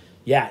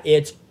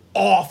it's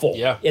awful.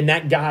 Yeah. And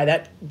that guy,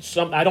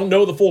 I don't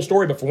know the full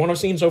story, but from what I've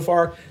seen so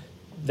far,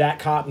 that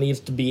cop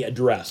needs to be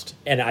addressed.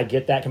 And I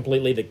get that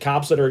completely. The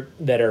cops that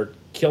are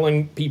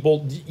killing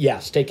people,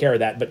 yes, take care of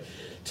that. But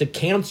to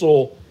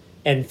cancel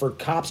and for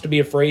cops to be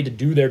afraid to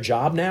do their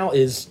job now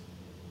is,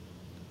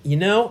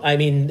 I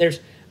mean, there's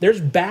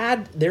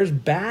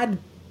bad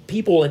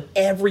people in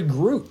every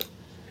group.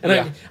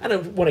 And I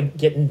don't want to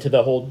get into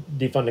the whole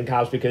defunding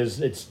cops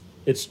because it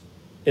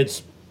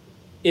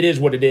is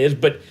what it is.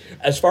 But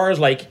as far as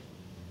like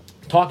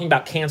talking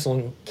about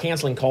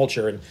canceling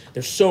culture, and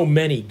there's so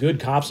many good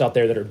cops out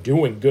there that are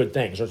doing good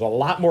things. There's a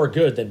lot more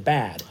good than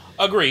bad.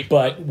 Agreed.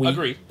 But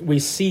we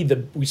see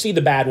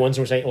the bad ones,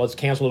 and we're saying, let's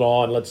cancel it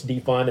all and let's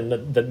defund.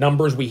 And the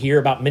numbers we hear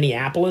about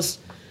Minneapolis,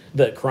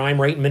 the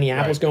crime rate in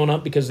Minneapolis going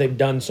up because they've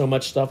done so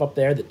much stuff up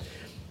there that,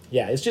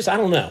 it's just, I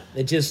don't know.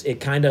 It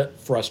kind of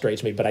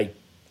frustrates me. But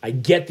I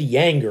get the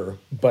anger,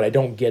 but I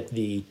don't get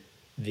the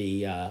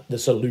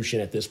solution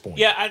at this point.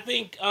 Yeah, I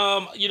think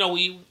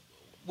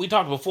we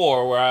talked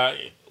before where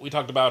we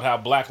talked about how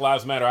Black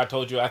Lives Matter. I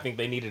told you I think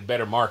they needed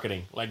better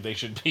marketing. Like they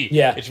should be.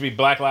 Yeah. It should be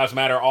Black Lives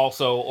Matter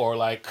also, or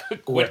like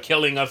quit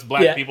killing us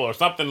black people, or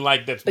something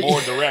like that's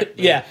more direct.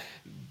 Than,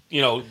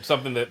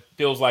 something that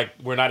feels like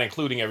we're not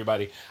including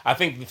everybody. I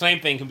think the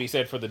same thing can be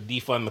said for the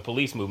defund the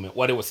police movement.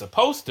 What it was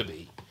supposed to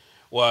be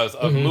was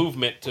a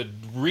movement to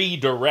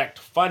redirect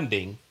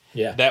funding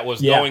that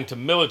was going to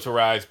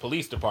militarize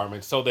police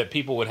departments so that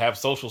people would have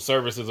social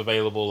services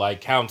available,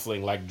 like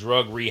counseling, like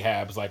drug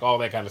rehabs, like all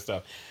that kind of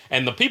stuff.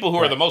 And the people who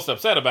are the most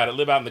upset about it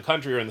live out in the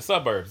country or in the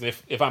suburbs.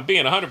 If I'm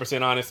being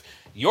 100% honest,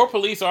 your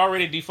police are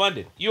already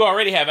defunded. You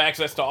already have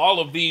access to all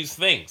of these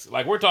things.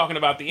 Like we're talking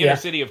about the inner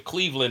city of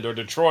Cleveland or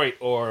Detroit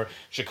or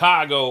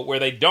Chicago, where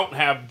they don't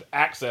have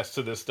access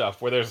to this stuff,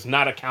 where there's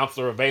not a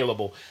counselor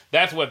available.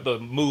 That's what the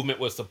movement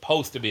was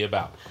supposed to be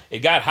about. It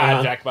got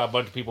hijacked by a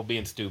bunch of people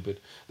being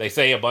stupid. They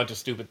say a bunch of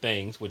stupid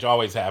things, which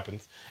always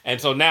happens. And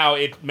so now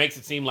it makes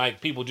it seem like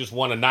people just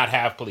want to not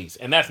have police.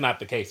 And that's not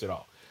the case at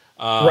all.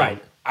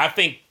 Right. I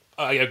think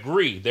I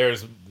agree.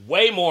 There's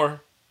way more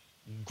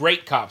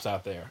great cops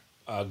out there.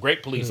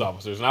 Great police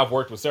officers, and I've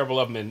worked with several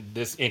of them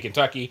in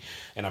Kentucky,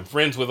 and I'm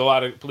friends with a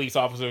lot of police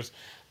officers.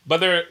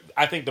 But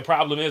I think the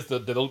problem is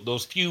that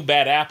those few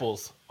bad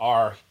apples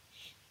are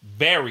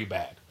very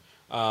bad.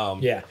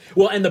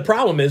 Well, and the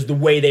problem is the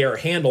way they are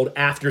handled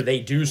after they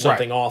do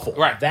something awful.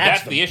 Right.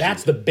 That's the issue.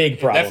 That's the big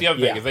problem. That's the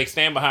other thing is they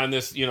stand behind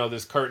this,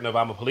 this curtain of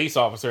I'm a police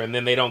officer, and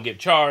then they don't get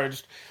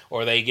charged,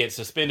 or they get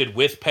suspended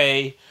with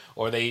pay,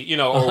 or they,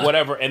 or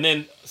whatever. And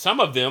then some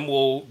of them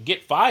will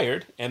get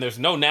fired, and there's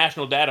no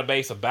national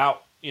database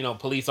about,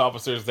 police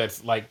officers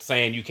that's like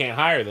saying you can't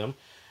hire them.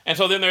 And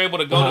so then they're able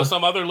to go to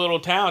some other little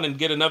town and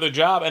get another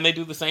job, and they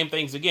do the same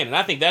things again. And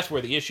I think that's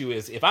where the issue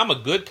is. If I'm a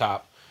good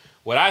cop,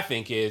 what I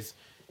think is,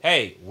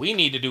 hey, we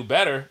need to do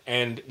better.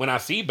 And when I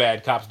see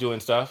bad cops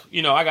doing stuff,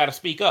 I got to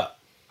speak up.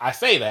 I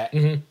say that,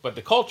 but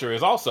the culture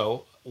is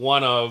also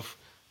one of,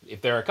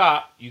 if they're a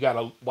cop, you got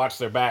to watch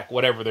their back,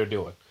 whatever they're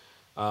doing.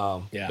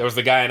 There was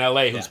the guy in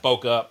LA who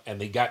spoke up,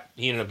 and he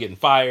ended up getting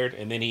fired,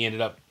 and then he ended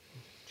up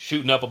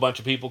shooting up a bunch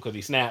of people because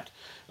he snapped.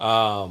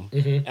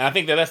 And I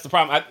think that's the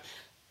problem.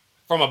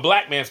 From a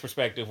black man's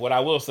perspective, what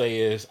I will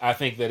say is I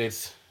think that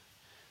it's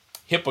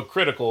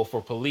hypocritical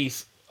for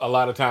police a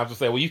lot of times to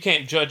say, well, you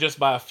can't judge us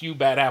by a few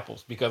bad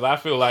apples, because I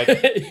feel like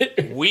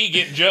we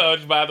get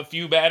judged by the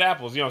few bad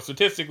apples.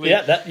 Statistically,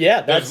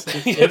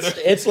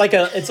 it's like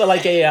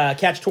a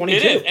catch-22.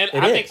 It is, and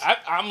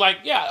I'm like,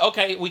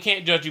 okay, we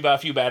can't judge you by a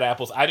few bad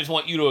apples. I just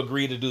want you to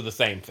agree to do the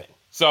same thing.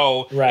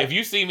 So if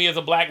you see me as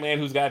a black man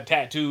who's got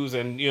tattoos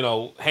and,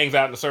 hangs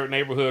out in a certain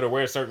neighborhood or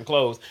wears certain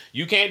clothes,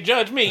 you can't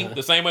judge me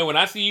the same way when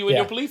I see you in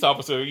your police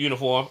officer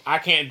uniform. I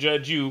can't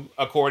judge you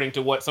according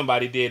to what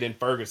somebody did in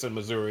Ferguson,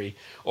 Missouri,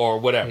 or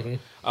whatever.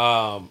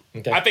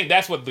 I think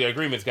that's what the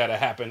agreement's got to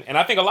happen. And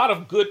I think a lot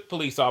of good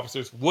police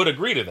officers would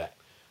agree to that.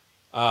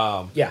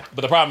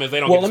 But the problem is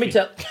they don't get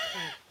to speak.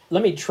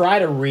 Let me try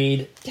to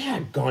read.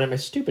 Daggone it, my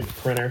stupid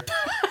printer.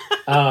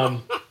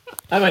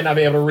 I might not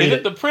be able to read it. Is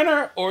it the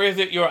printer or is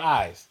it your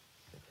eyes?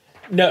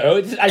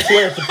 No, I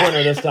swear it's a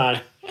pointer this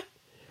time.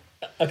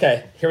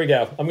 Okay, here we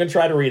go. I'm going to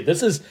try to read.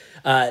 This is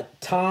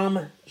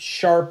Tom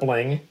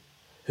Scharpling,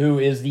 who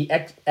is the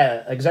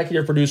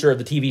executive producer of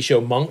the TV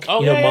show Monk.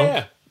 Oh,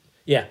 Monk?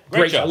 Yeah,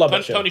 great show. I love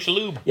that show. Tony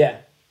Shalhoub.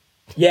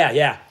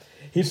 Yeah.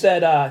 He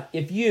said,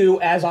 if you,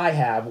 as I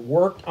have,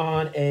 worked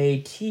on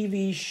a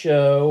TV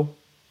show...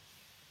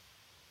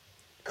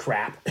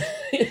 Crap.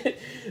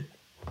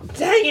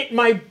 Dang it,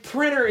 my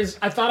printer is...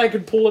 I thought I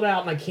could pull it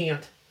out, and I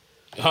can't.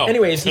 Oh,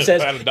 anyways, he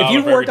says, if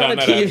you've worked on a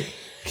TV...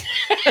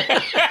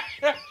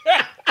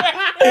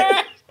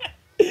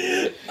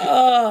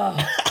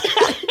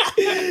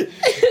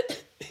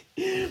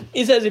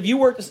 He says, if you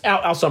worked...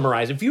 I'll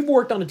summarize. If you've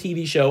worked on a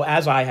TV show,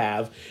 as I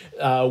have,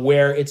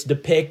 where it's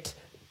depict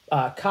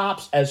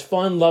cops as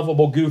fun,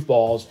 lovable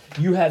goofballs,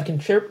 you have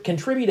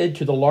contributed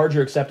to the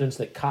larger acceptance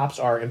that cops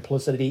are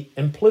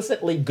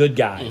implicitly good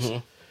guys. Mm-hmm.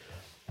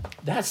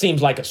 That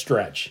seems like a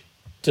stretch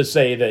to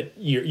say that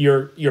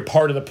you're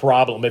part of the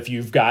problem if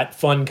you've got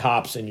fun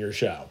cops in your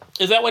show.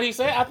 Is that what he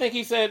said? I think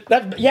he said...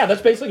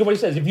 that's basically what he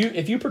says.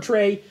 If you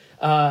portray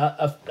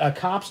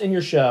cops in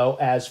your show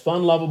as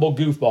fun, lovable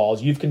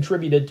goofballs, you've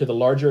contributed to the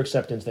larger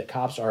acceptance that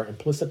cops are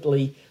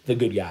implicitly the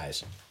good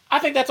guys. I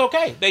think that's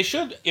okay. They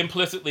should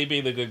implicitly be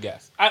the good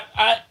guys.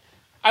 I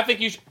think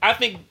you should, I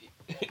think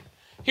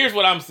here's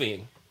what I'm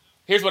seeing.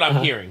 Here's what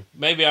I'm hearing.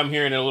 Maybe I'm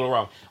hearing it a little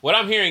wrong. What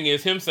I'm hearing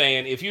is him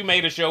saying, if you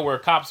made a show where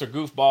cops are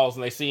goofballs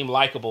and they seem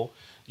likable,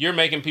 you're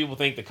making people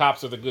think the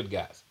cops are the good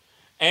guys.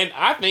 And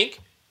I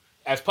think,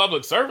 as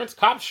public servants,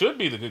 cops should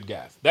be the good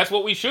guys. That's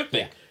what we should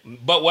think. Yeah.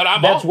 But what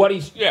I'm... That's what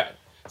he's... Yeah.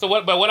 So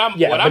what? But what I'm...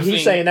 Yeah, what but I'm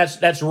he's seeing, saying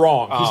that's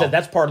wrong. He said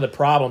that's part of the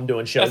problem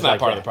doing shows like that.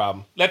 That's not part of the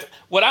problem. That's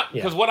what I...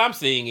 Because what I'm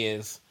seeing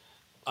is...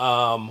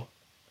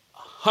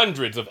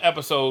 hundreds of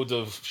episodes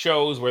of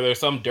shows where there's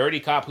some dirty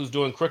cop who's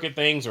doing crooked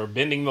things or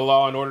bending the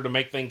law in order to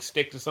make things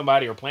stick to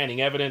somebody or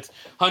planting evidence.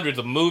 Hundreds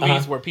of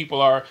movies where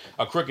people are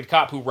a crooked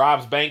cop who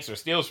robs banks or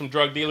steals from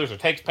drug dealers or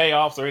takes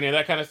payoffs or any of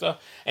that kind of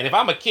stuff. And if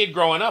I'm a kid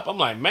growing up, I'm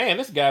like, man,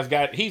 this guy's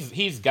got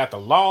he's got the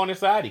law on his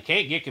side. He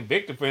can't get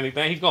convicted for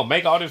anything. He's gonna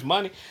make all this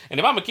money.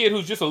 And if I'm a kid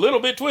who's just a little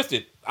bit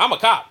twisted, I'm a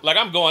cop. Like,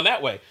 I'm going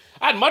that way.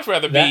 I'd much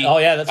rather be.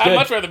 I'd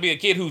much rather be a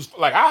kid who's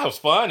like, I was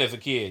fun as a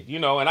kid,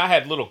 and I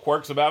had little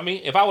quirks about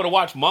me. If I would have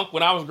watched Monk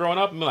when I was growing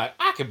up, I'd be like,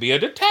 I could be a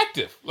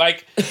detective.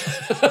 Like,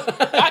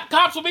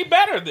 cops would be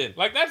better then.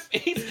 Like,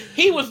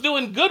 he was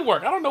doing good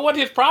work. I don't know what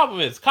his problem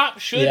is.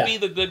 Cops should be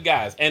the good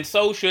guys, and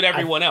so should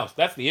everyone else.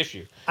 That's the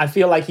issue. I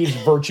feel like he's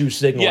virtue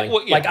signaling.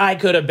 Like, I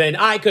could have been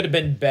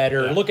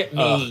better. Yeah. Look at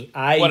me.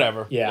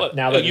 Whatever. Yeah. Look,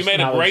 now you made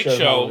a great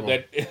show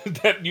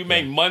that you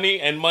made money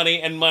and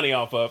money and money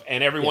off of,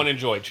 and everyone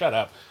enjoyed. Shut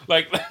up.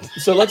 Like,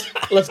 so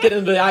let's get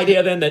into the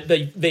idea then that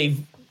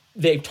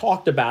they've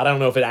talked about. I don't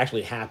know if it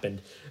actually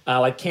happened,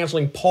 like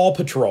canceling Paw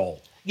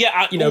Patrol.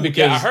 Yeah,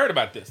 because I heard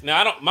about this.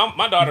 Now I don't.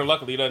 My daughter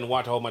luckily doesn't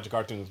watch a whole bunch of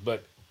cartoons,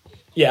 but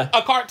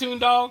a cartoon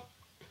dog.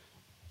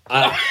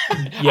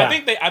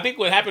 I think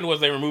what happened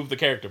was they removed the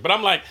character, but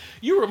I'm like,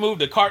 you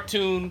removed a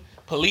cartoon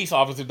police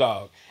officer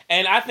dog,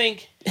 and I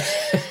think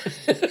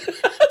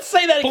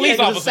say that again. Police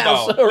officer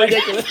dog. So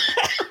ridiculous.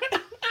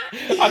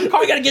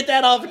 We gotta get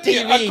that off of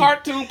TV. A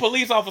cartoon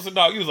police officer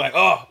dog. He was like,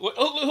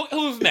 oh,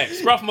 who's next?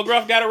 Scruff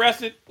McGruff got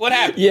arrested? What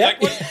happened? Yeah.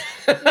 Like,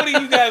 what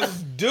are you guys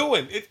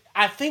doing?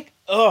 I think,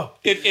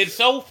 it's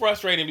so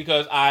frustrating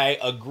because I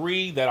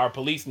agree that our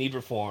police need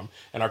reform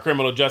and our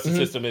criminal justice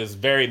system is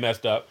very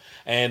messed up,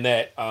 and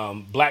that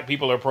black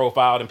people are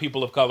profiled and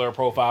people of color are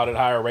profiled at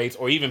higher rates,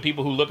 or even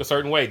people who look a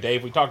certain way.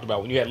 Dave, we talked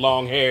about when you had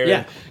long hair.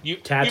 Yeah.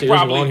 Tattoos,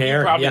 long hair.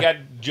 You probably got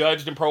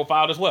judged and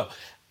profiled as well.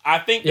 I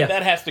think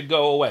that has to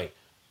go away.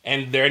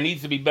 And there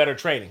needs to be better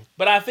training.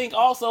 But I think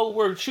also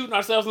we're shooting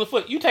ourselves in the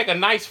foot. You take a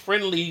nice,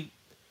 friendly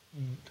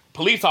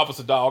police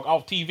officer dog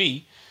off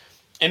TV,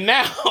 and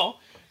now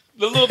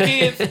the little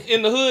kids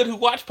in the hood who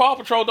watch Paw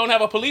Patrol don't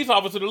have a police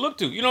officer to look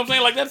to. You know what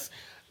I'm saying? Like,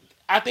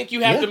 I think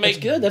you have to make...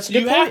 That's good. That's a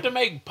good point. You have to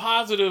make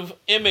positive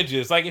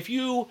images. Like, if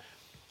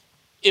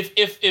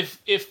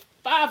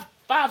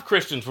five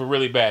Christians were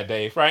really bad,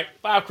 Dave, right?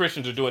 5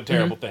 Christians are doing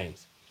terrible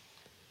things.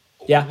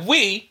 Yeah.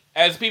 We,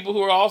 as people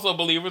who are also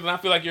believers, and I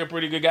feel like you're a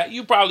pretty good guy,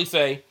 you probably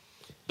say,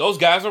 those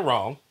guys are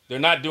wrong. They're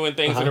not doing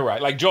things that are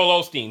right. Like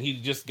Joel Osteen,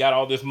 he just got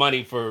all this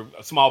money for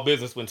a small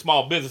business when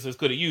small businesses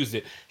could have used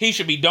it. He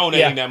should be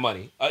donating that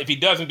money. If he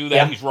doesn't do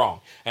that, he's wrong.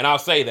 And I'll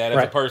say that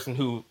as a person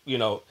who,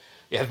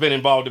 has been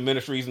involved in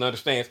ministries and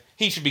understands,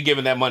 he should be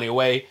giving that money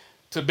away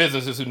to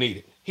businesses who need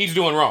it. He's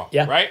doing wrong,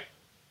 right?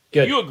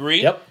 Good. You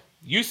agree. Yep.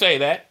 You say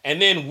that.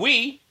 And then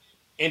we,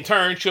 in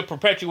turn, should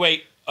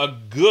perpetuate a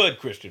good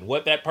Christian,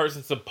 what that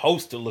person's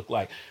supposed to look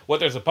like, what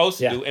they're supposed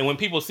to do. And when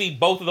people see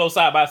both of those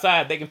side by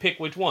side, they can pick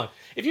which one.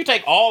 If you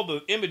take all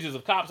the images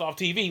of cops off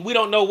TV, we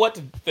don't know what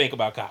to think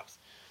about cops.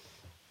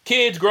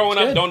 Kids growing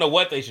up don't know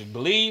what they should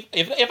believe.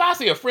 If I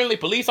see a friendly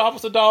police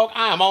officer dog,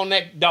 I am on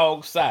that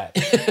dog's side.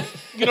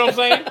 You know what I'm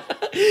saying?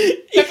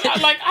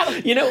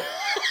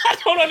 I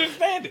don't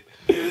understand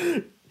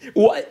it.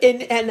 What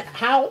and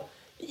how?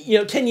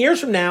 10 years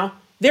from now,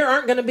 there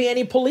aren't going to be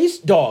any police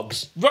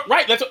dogs.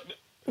 Right.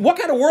 What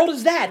kind of world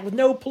is that with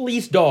no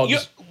police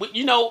dogs?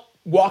 You know,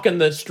 walking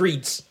the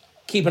streets,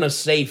 keeping us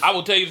safe. I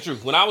will tell you the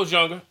truth. When I was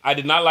younger, I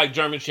did not like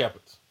German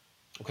Shepherds.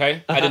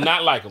 Okay? I did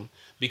not like them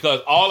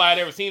because all I'd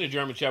ever seen of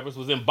German Shepherds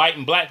was them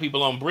biting black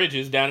people on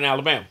bridges down in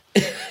Alabama.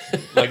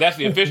 Like, that's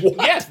the official.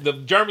 Yes, the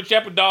German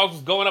Shepherd dogs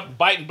was going up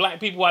biting black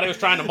people while they was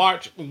trying to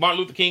march. Martin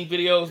Luther King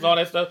videos and all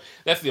that stuff.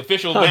 That's the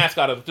official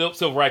mascot of the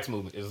civil rights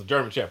movement is the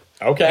German Shepherd.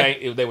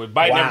 Okay? They were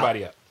biting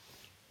everybody up.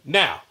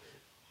 Now,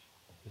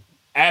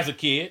 as a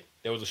kid,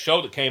 there was a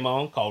show that came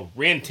on called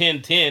Ren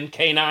 1010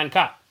 K9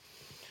 Cop.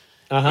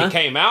 It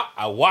came out.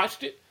 I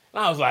watched it.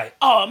 And I was like,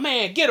 oh,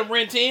 man, get him,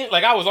 Ren 10.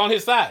 Like, I was on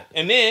his side.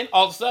 And then,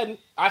 all of a sudden,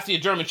 I see a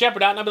German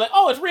Shepherd out, and I'll be like,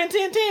 oh, it's Ren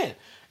 1010.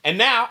 And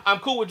now, I'm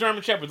cool with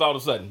German Shepherds all of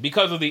a sudden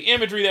because of the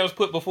imagery that was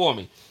put before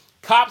me.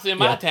 Cops in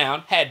my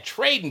town had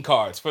trading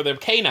cards for their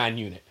canine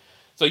unit.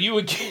 So you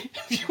would,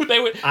 they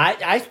would.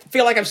 I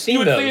feel like I've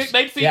seen those.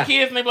 They'd see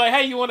kids and they'd be like,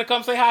 "Hey, you want to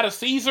come say hi to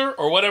Caesar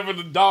or whatever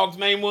the dog's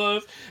name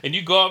was?" And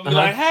you go up and be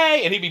like,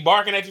 "Hey," and he'd be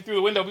barking at you through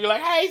the window, be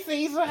like, "Hey,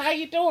 Caesar, how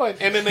you doing?"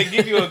 And then they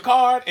give you a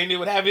card and it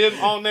would have him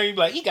on there. You'd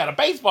be like, "He got a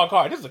baseball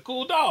card. This is a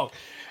cool dog."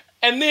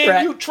 And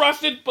then you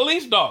trusted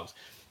police dogs.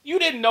 You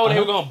didn't know they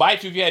were going to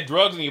bite you if you had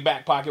drugs in your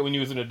back pocket when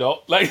you was an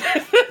adult. Like,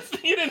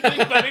 you didn't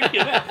think about any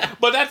of that.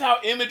 But that's how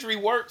imagery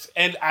works,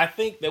 and I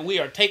think that we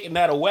are taking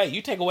that away.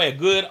 You take away a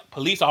good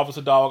police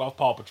officer dog off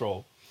Paw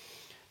Patrol.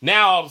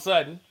 Now, all of a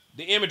sudden,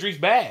 the imagery's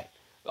bad.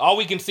 All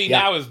we can see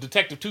now is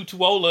Detective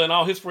Tutuola and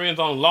all his friends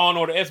on Law and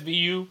Order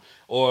SVU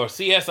or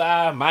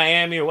CSI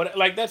Miami or whatever.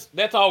 Like,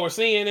 that's all we're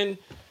seeing, and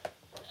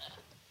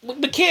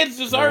the kids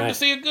deserve to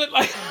see a good,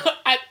 like,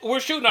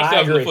 we're shooting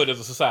ourselves in the foot as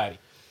a society.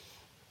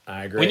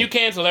 I agree. When you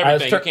cancel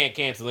everything, you can't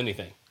cancel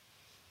anything.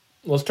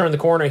 Let's turn the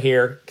corner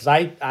here because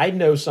I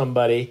know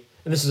somebody,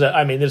 and this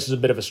is a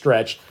bit of a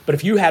stretch, but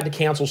if you had to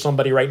cancel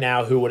somebody right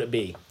now, who would it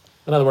be?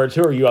 In other words,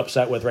 who are you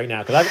upset with right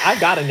now? Because I've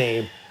got a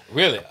name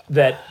really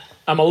that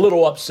I'm a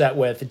little upset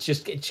with.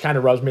 It kind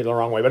of rubs me the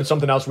wrong way, but it's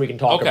something else we can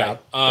talk about.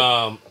 If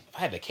I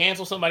had to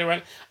cancel somebody right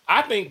now,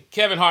 I think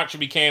Kevin Hart should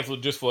be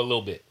canceled just for a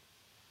little bit.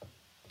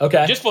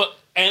 Okay.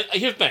 And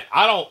here's the thing.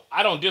 I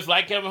don't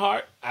dislike Kevin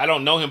Hart. I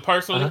don't know him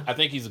personally. I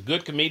think he's a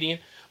good comedian.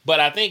 But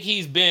I think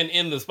he's been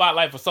in the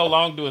spotlight for so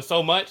long doing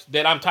so much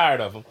that I'm tired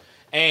of him.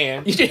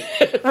 And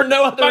for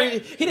no other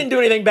reason. He didn't do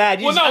anything bad.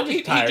 He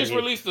just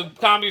released a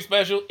comedy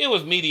special. It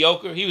was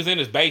mediocre. He was in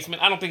his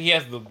basement. I don't think he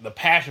has the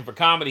passion for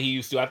comedy he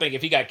used to. I think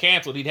if he got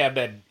canceled, he'd have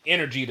that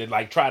energy to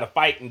like try to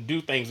fight and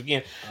do things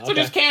again. So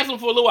just cancel him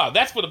for a little while.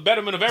 That's for the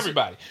betterment of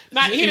everybody.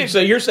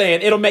 So you're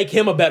saying it'll make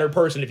him a better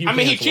person if you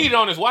he cheated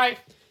on his wife.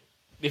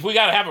 If we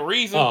got to have a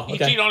reason, he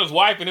cheated on his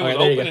wife and it was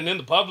open and in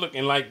the public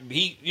and like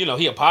he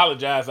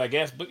apologized, I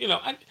guess. But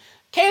I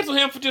cancel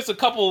him for just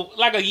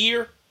a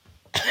year.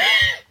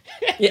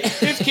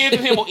 His kids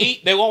and him will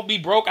eat. They won't be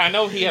broke. I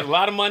know he has a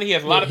lot of money. He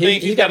has a lot of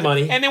things. He's got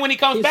money. And then when he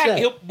comes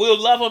back, we'll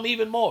love him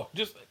even more.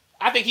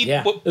 I think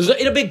it's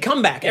a big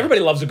comeback. Everybody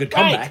loves a good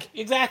comeback. Right,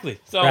 exactly.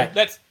 So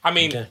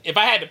if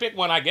I had to pick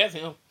one, I guess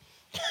him.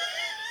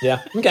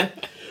 Yeah. Okay.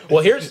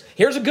 Well, here's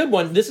a good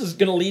one. This is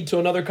going to lead to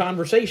another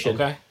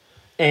conversation. Okay.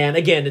 And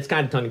again, it's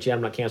kind of tongue-in-cheek. I'm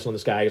not canceling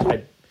this guy.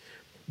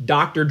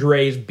 Dr.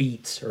 Dre's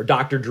Beats, or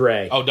Dr.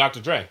 Dre. Oh, Dr.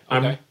 Dre.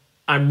 Okay.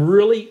 I'm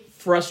really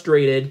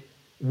frustrated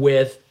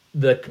with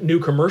the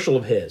new commercial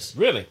of his.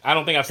 Really? I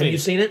don't think I've seen it. Have you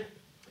seen it?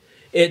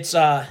 It's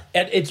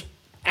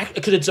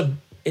because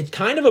it's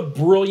kind of a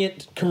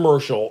brilliant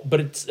commercial,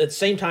 but it's at the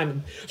same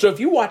time. So if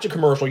you watch a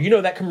commercial, you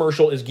know that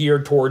commercial is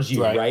geared towards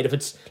you, right? If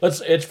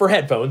it's for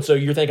headphones, so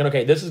you're thinking,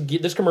 okay,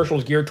 this commercial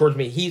is geared towards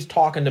me. He's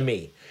talking to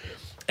me.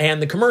 And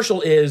the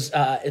commercial is,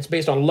 it's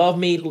based on love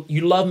me,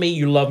 you love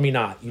me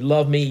not. You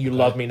love me, you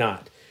love me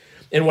not.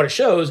 And what it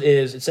shows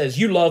is, it says,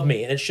 you love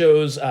me. And it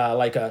shows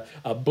like a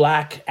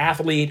black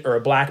athlete or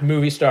a black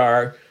movie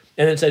star.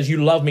 And it says,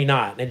 you love me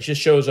not. And it just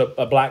shows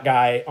a black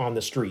guy on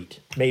the street.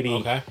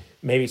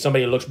 Maybe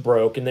somebody looks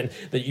broke. And then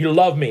you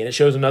love me. And it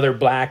shows another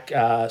black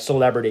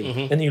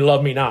celebrity. And you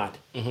love me not.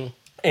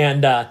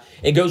 And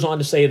it goes on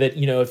to say that,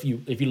 if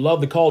you love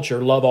the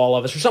culture, love all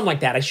of us, or something like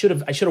that. I should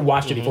have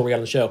watched it before we got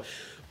on the show.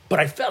 But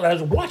I felt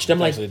as I watched it, I'm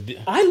like,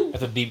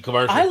 that's a deep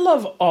commercial. I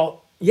love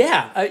all.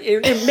 Yeah,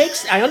 it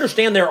makes. I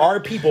understand there are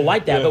people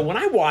like that, but when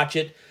I watch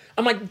it,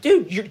 I'm like,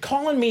 dude, you're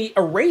calling me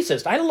a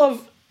racist. I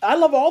love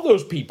all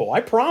those people. I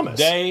promise.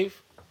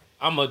 Dave,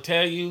 I'm gonna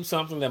tell you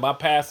something that my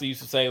pastor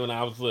used to say when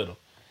I was little.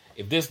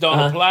 If this don't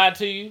apply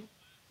to you,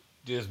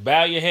 just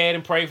bow your head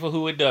and pray for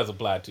who it does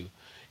apply to.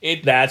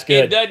 That's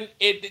good.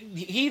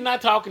 He's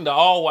not talking to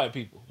all white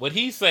people. What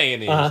he's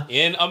saying is,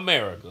 in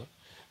America,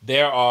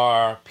 there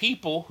are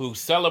people who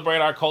celebrate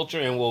our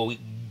culture and will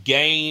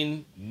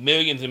gain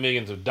millions and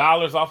millions of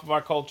dollars off of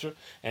our culture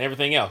and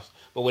everything else.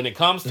 But when it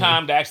comes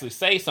time to actually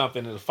say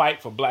something and to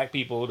fight for black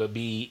people to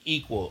be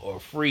equal or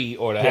free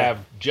or to have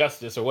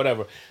justice or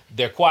whatever,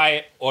 they're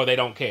quiet or they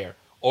don't care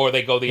or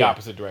they go the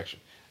opposite direction.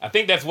 I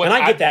think that's what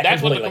I get that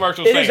that's completely. What the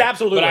commercial's saying. It is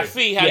absolutely. But I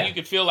see how you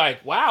could feel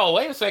like, wow,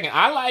 wait a second,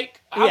 I like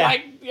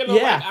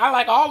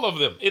all of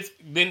them. It's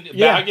then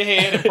bow your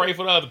head and pray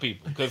for the other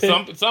people because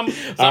some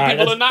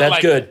people are not that's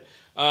like good.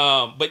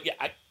 that. But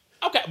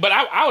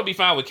I would be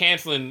fine with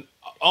canceling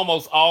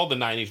almost all the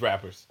 90s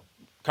rappers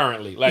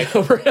currently. Like,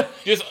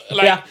 just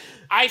like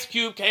Ice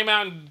Cube came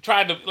out and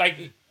tried to,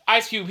 like,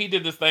 Ice Cube, he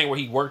did this thing where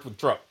he worked with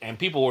Trump, and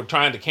people were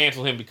trying to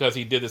cancel him because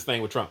he did this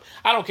thing with Trump.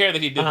 I don't care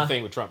that he did the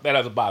thing with Trump. That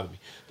doesn't bother me.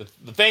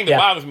 The thing that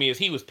bothers me is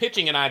he was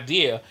pitching an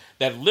idea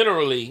that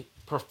literally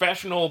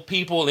professional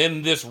people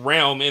in this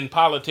realm, in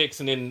politics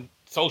and in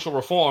social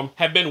reform,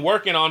 have been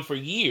working on for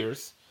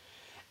years.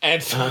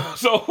 And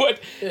so what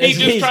he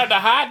just tried to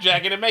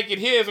hijack it and make it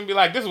his and be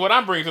like, this is what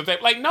I'm bringing to the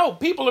table. Like, no,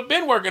 people have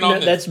been working on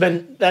this.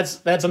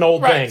 That's an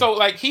old thing. So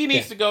like he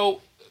needs to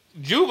go.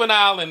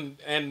 Juvenile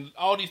and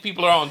all these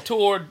people are on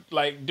tour,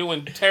 like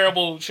doing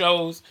terrible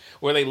shows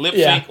where they lip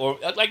sync or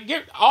like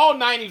all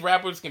 90s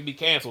rappers can be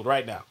canceled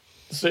right now.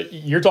 So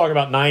you're talking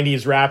about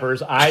 90s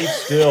rappers.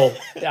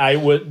 I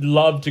would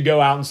love to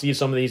go out and see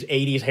some of these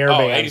 80s hair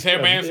bands. 80s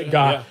hair bands?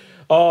 God. Yeah.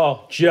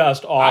 Oh,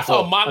 just awful. I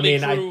saw Motley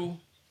Crue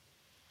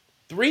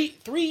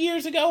 3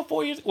 years ago,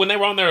 4 years, when they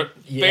were on their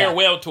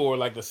farewell tour,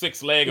 like the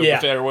sixth leg of the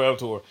farewell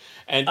tour.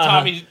 And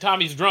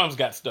Tommy's drums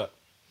got stuck.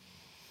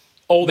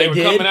 Oh, they were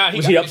did? Coming out.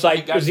 Was he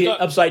upside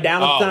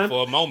down at the time?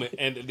 For a moment,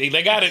 and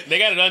they got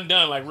it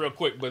undone like real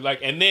quick. But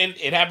like, and then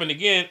it happened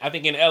again. I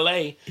think in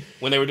L.A.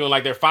 when they were doing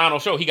like their final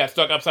show, he got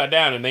stuck upside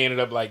down, and they ended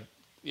up like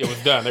it was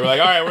done. They were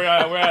like, all right, we're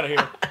out of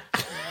here.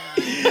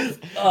 That's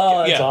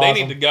awesome. They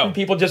need to go.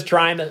 People just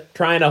trying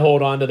to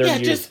hold on to their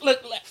youth. Just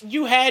look.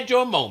 You had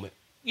your moment.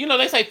 You know,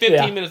 they say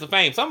 15 minutes of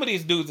fame. Some of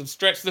these dudes have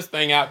stretched this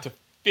thing out to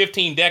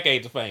 15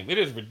 decades of fame. It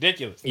is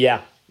ridiculous.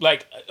 Yeah.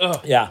 Like,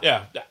 but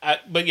yeah,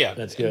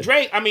 that's good.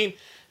 Drake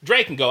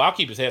can go. I'll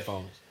keep his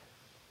headphones.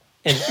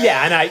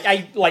 And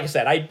I like I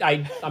said,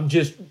 I'm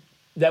just,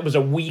 that was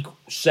a weak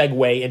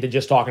segue into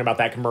just talking about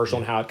that commercial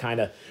and how it kind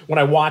of, when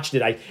I watched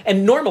it,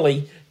 and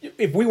normally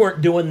if we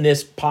weren't doing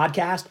this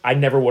podcast, I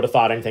never would have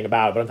thought anything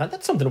about it, but I thought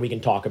that's something we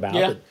can talk about.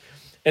 Yeah.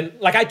 And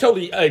like, I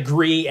totally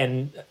agree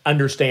and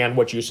understand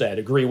what you said,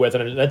 agree with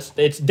it. And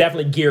it's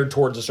definitely geared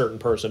towards a certain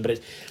person, but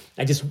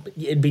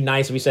it'd be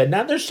nice if we said,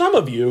 now there's some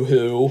of you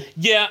who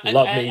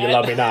love me, you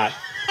love me not.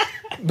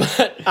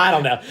 But I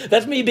don't know.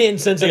 That's me being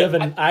sensitive,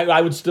 and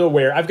I would still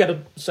I've got a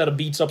set of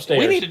Beats upstairs.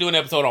 We need to do an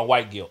episode on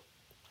white guilt.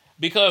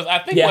 Because I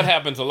think what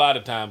happens a lot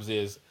of times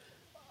is,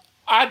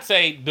 I'd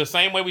say the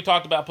same way we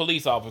talked about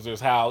police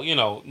officers, how,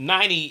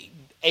 98%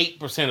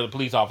 of the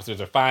police officers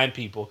are fine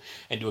people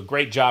and do a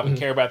great job and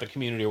care about the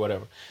community or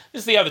whatever. This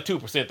is the other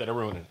 2% that are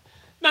ruining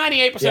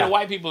it. 98% of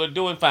white people are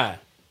doing fine.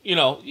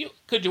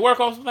 Could you work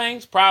on some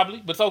things?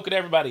 Probably, but so could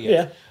everybody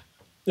else. Yeah.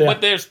 Yeah.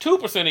 But there's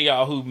 2% of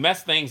y'all who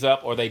mess things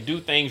up, or they do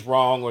things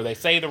wrong, or they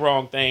say the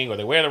wrong thing, or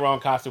they wear the wrong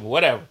costume, or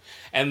whatever.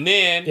 And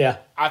then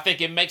I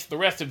think it makes the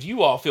rest of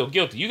you all feel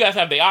guilty. You guys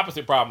have the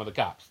opposite problem with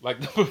the cops. Like,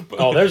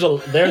 there's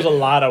a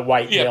lot of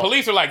white guilt.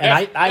 Police are like,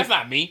 that's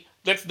not me.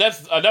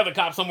 That's another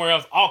cop somewhere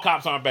else. All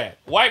cops aren't bad.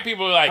 White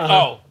people are like,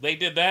 oh, they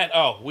did that.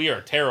 Oh, we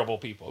are terrible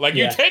people. Like,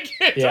 you take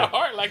it to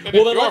heart like that.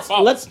 It's your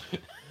fault.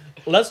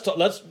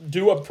 Let's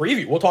do a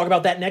preview. We'll talk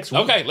about that next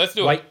week. Okay, let's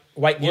do it.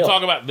 White guilt. We'll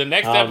talk about the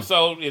next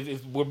episode.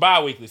 We're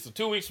bi-weekly, so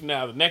 2 weeks from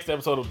now, the next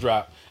episode will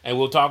drop, and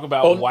we'll talk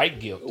about white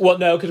guilt. Well,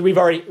 no, because we've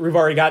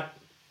already got.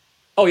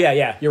 Oh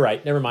yeah, you're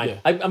right. Never mind.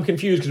 Yeah. I'm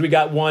confused because we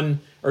got 1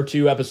 or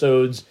 2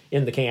 episodes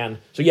in the can.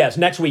 So yes,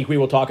 next week we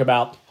will talk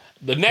about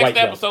the next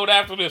episode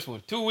after this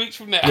one. 2 weeks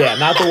from now. Yeah,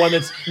 not the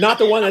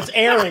one that's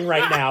airing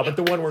right now, but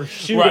the one we're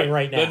shooting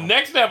right now. The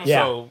next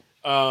episode.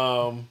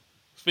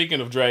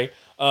 Speaking of Dre.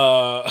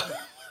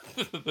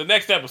 The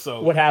next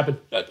episode. What happened?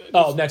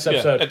 Next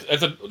episode.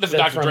 It's a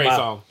Dr. Dre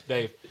song,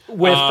 Dave.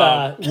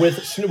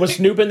 Was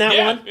Snoop in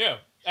that one? Yeah.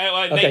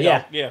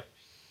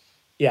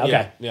 Yeah.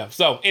 Okay. Yeah.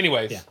 So,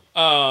 anyways,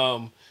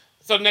 so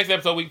the next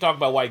episode we can talk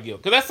about white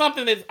guilt, because that's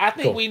something that I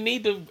think we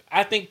need to.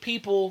 I think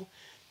people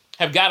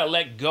have got to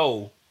let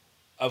go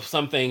of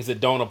some things that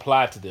don't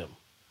apply to them,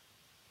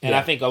 and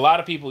I think a lot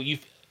of people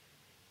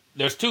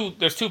There's two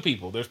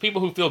people. There's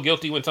people who feel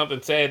guilty when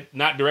something's said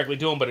not directly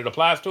to them, but it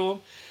applies to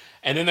them.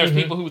 And then there's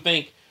people who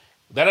think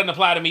that doesn't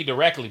apply to me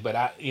directly,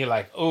 but you're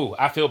like, oh,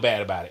 I feel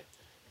bad about it.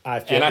 I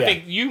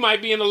think you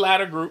might be in the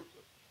latter group,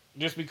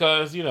 just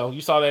because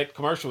you saw that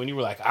commercial and you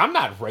were like, I'm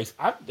not racist.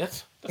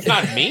 That's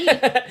not me.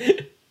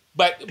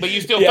 but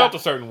you still felt a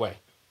certain way.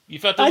 You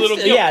felt a little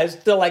guilty. Yeah, it's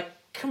still like,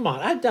 come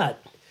on, I've done.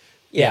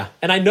 Yeah,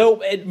 and I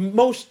know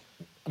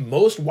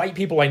most white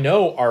people I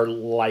know are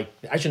like,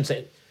 I shouldn't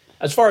say.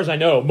 As far as I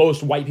know,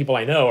 most white people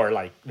I know are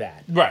like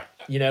that. Right.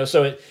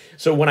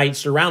 So when I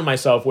surround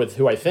myself with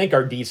who I think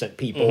are decent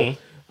people,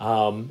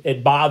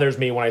 it bothers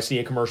me when I see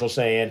a commercial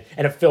saying,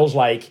 and it feels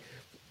like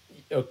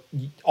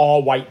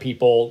all white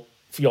people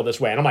feel this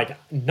way. And I'm like,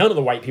 none of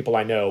the white people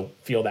I know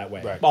feel that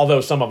way. Right.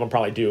 Although some of them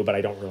probably do, but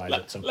I don't realize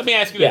it. So let me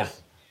ask you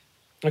this.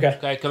 Okay.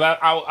 Because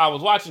I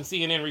was watching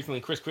CNN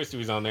recently. Chris Christie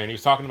was on there, and he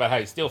was talking about how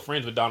he's still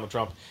friends with Donald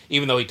Trump,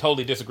 even though he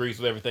totally disagrees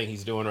with everything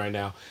he's doing right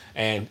now.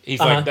 And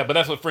he's like, but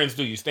that's what friends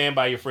do. You stand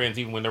by your friends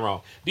even when they're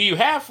wrong. Do you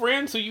have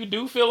friends who you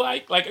do feel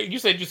like you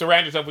said, you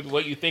surround yourself with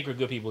what you think are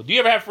good people? Do you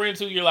ever have friends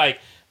who you're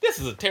like, this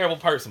is a terrible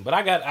person,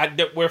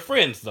 but we're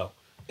friends though?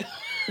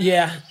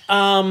 Yeah.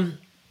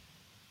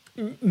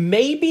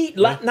 Maybe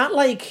not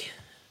like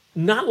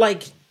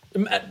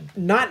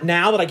not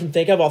now that I can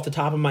think of off the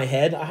top of my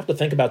head. I have to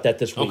think about that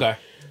this week. Okay.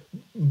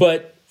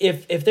 But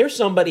if there's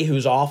somebody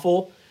who's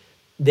awful,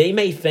 they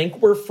may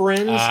think we're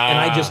friends, and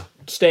I just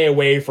stay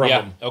away from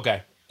them.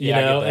 Okay. You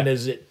know,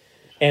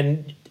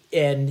 and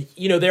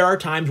there are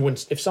times when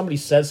if somebody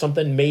says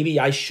something, maybe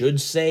I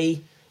should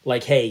say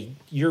like, "Hey,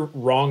 you're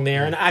wrong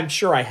there," and I'm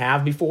sure I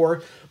have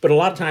before. But a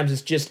lot of times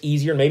it's just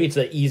easier. Maybe it's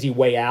an easy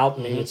way out.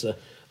 Maybe it's a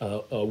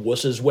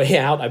wuss's way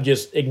out. I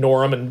just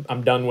ignore them and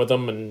I'm done with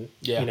them, and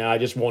I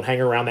just won't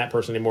hang around that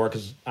person anymore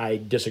because I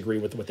disagree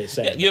with what they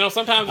say.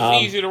 Sometimes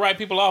it's easier to write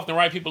people off than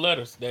write people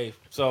letters, Dave.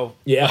 So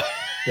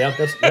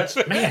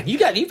that's man.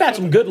 You've had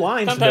some good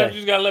lines. Sometimes today.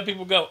 you just gotta let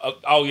people go.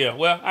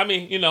 Well, I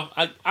mean,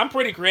 I'm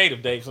pretty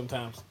creative, Dave.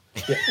 Sometimes.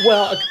 Yeah.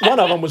 Well,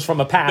 one of them was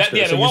from a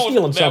pastor, so you're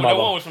stealing some of them. That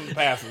one was from the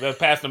pastor. That's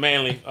Pastor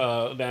Manley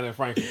down in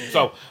Frankfurt.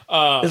 So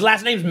his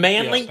last name's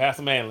Manley. Yeah,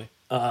 Pastor Manley.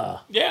 I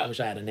wish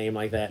I had a name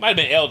like that. Might have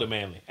been Elder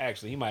Manley.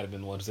 Actually, he might have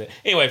been the one to say.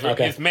 Anyway,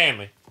 it's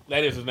Manley.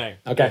 That is his name.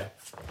 Okay.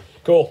 Yeah.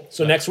 Cool.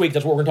 So next week,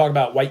 that's what we're going to talk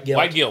about, white guilt.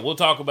 White guilt. We'll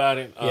talk about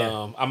it.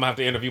 I'm going to have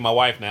to interview my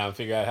wife now and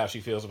figure out how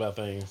she feels about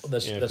things.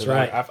 That's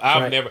right.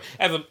 I've never,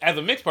 as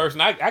a mixed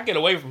person, I get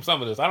away from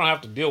some of this. I don't have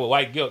to deal with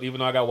white guilt, even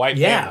though I got white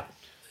family.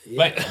 Yeah,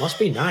 it must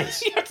be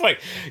nice. It's like,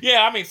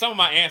 I mean, some of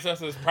my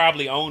ancestors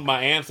probably owned my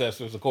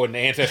ancestors, according to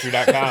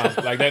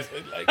Ancestry.com. like that's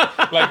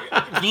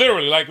like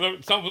literally like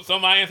some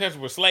of my ancestors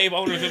were slave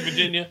owners in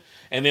Virginia,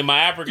 and then my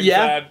African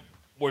side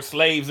were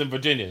slaves in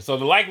Virginia. So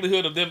the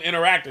likelihood of them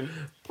interacting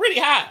pretty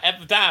high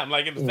at the time,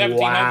 like in the 1700s.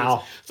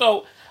 Wow.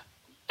 So,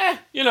 it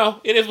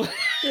is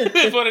it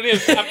is what it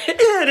is.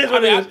 It is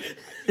what it is.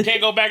 I can't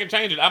go back and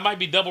change it. I might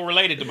be double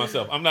related to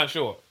myself. I'm not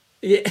sure.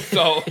 Yeah.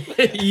 So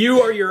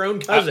you are your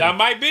own cousin. I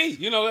might be.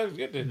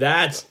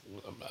 That's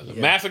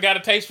Master got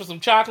a taste for some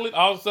chocolate.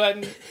 All of a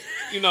sudden,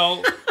 there's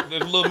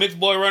a little mixed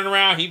boy running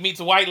around. He meets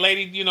a white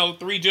lady,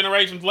 3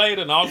 generations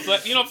later, and all of a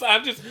sudden,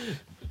 I'm just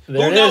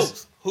there who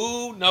knows?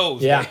 Who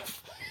knows? Yeah.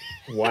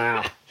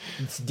 Wow.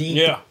 It's deep.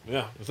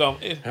 Yeah. So all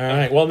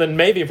right. Well, then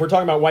maybe if we're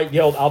talking about white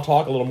guilt, I'll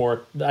talk a little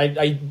more.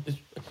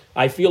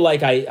 I feel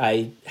like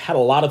I had a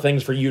lot of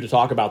things for you to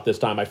talk about this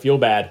time. I feel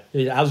bad.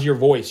 How's your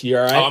voice? You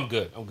all right? Oh, I'm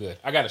good.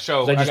 I got a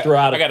show.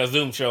 I got a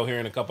Zoom show here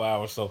in a couple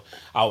hours, so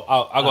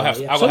I'll go have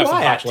some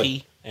hot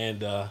tea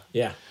and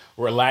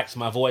relax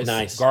my voice.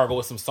 Nice. Gargle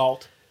with some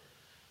salt.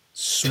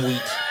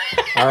 Sweet.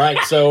 All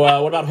right.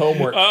 So what about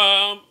homework?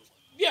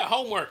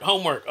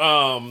 Homework.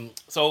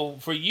 So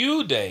for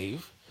you,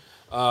 Dave,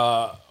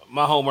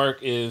 my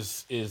homework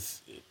is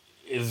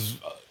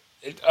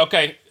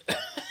okay.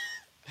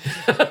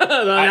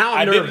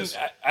 I'm nervous.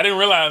 I didn't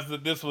realize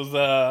that this was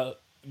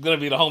going to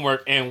be the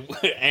homework, and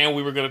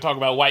we were going to talk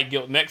about white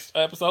guilt next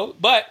episode.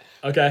 But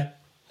okay,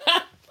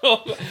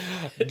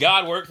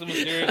 God works in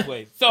mysterious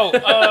ways. So,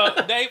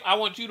 Dave, I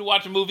want you to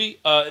watch a movie.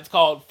 It's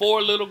called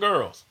 4 Little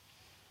Girls.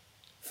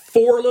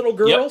 4 Little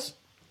Girls.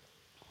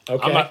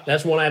 Yep. Okay,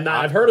 that's one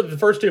I've heard of the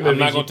first 2 movies. I'm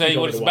not going to tell you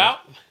what it's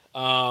about.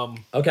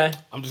 Okay.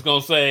 I'm just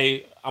going to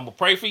say I'm going to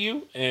pray for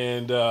you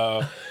and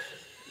tell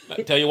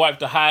your wife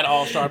to hide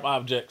all sharp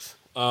objects.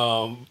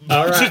 All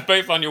right. Just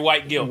based on your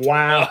white guilt.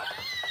 Wow.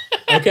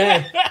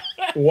 Okay.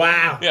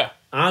 Wow. Yeah.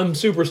 I'm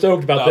super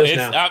stoked about this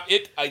now.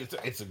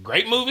 It's a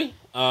great movie.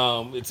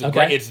 It's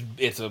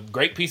a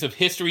great piece of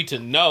history to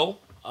know.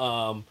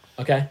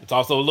 Okay. It's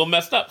also a little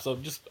messed up, so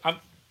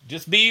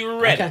just be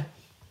ready. Okay.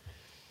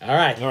 All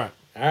right.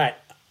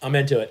 I'm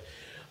into it.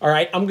 All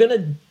right. I'm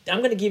gonna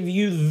give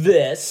you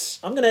this.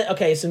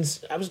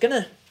 Since it was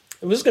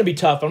gonna be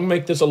tough. I'm gonna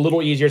make this a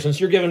little easier since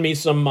you're giving me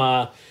some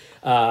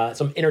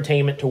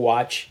entertainment to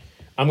watch.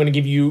 I'm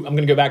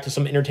gonna go back to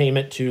some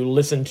entertainment to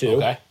listen to.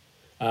 Okay.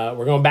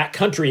 We're going back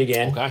country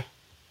again. Okay.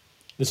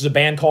 This is a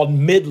band called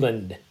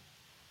Midland.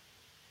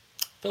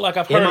 I feel like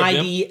I've heard of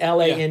them.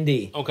 Midland.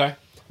 Yeah. Okay.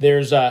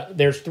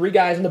 There's 3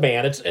 guys in the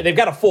band. They've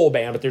got a full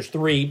band, but there's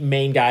 3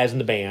 main guys in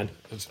the band.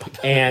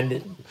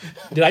 And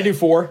did I do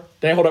 4?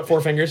 Did I hold up 4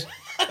 fingers?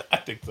 I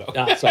think so.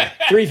 Sorry,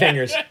 3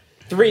 fingers.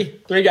 Three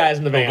guys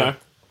in the band.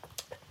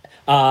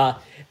 Okay.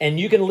 And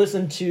you can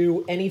listen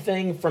to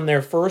anything from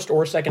their first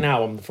or second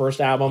album. The first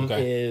album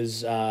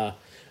is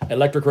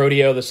Electric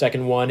Rodeo. The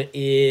second one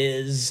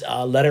is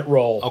Let It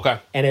Roll. Okay.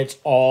 And it's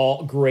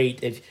all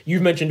great. If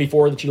you've mentioned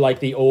before that you like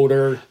the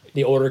older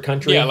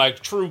country. Yeah,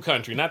 like true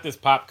country, not this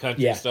pop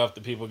country stuff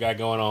that people got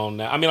going on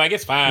now. I mean, like,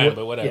 it's fine,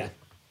 but whatever. Yeah.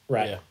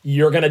 Right. Yeah.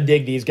 You're going to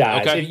dig these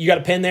guys. Okay. You got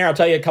a pen there? I'll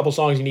tell you a couple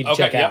songs you need to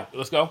check out.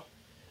 Let's go.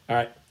 All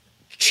right.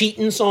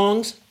 Cheatin'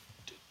 Songs.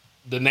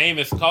 The name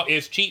is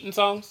Cheatin'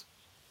 Songs?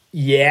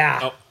 Yeah.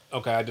 Oh,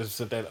 okay. I just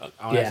said that.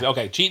 Yeah.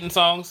 Okay, Cheatin'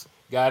 Songs.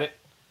 Got it.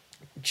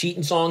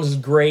 Cheatin' Songs is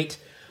great.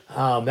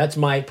 That's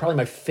probably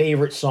my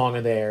favorite song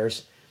of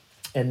theirs.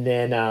 And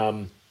then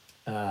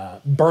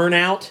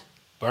Burnout.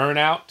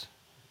 Burnout.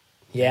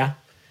 Yeah.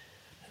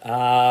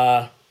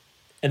 And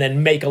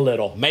then Make a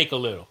Little. Make a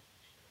Little.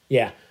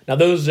 Yeah. Now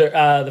those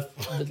are the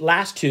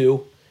last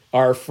 2.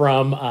 are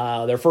from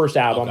their first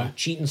album. Okay.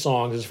 Cheatin'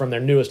 Songs is from their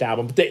newest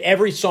album. But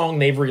every song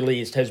they've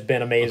released has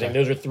been amazing. Okay.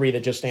 Those are three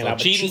that just stand out.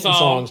 But Cheatin'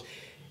 Songs,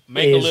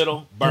 Make a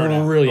Little, Burn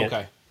Out. Brilliant.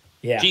 Okay.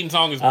 Yeah. Cheatin'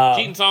 Songs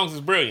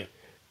is brilliant.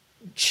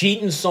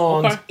 Cheatin'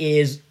 Songs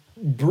is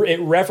it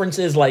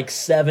references like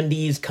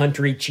 70s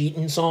country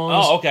cheating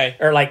songs. Oh, okay.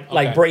 Or like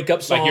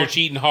breakup songs. Like You're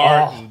Cheating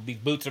Hard and these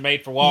boots are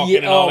made for walking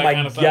and all that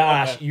kind of stuff. Oh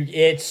my gosh.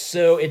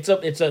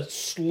 Okay. It's a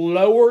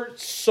slower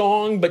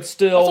song, but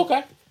still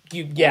That's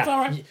okay. That's all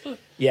right.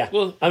 Yeah.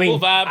 We'll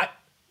vibe.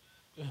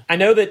 I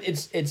know that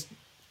it's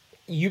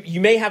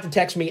you may have to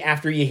text me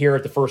after you hear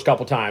it the first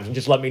couple times and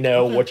just let me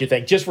know what you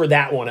think, just for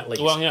that one at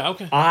least. Well, yeah,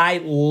 okay.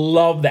 I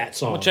love that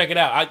song. I'm gonna check it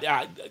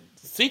out.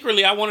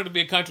 Secretly, I wanted to be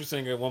a country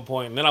singer at one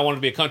point, and then I wanted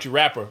to be a country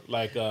rapper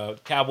like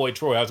Cowboy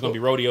Troy. I was going to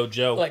be Rodeo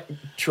Joe, like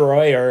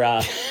Troy,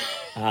 or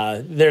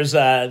there's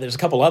a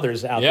couple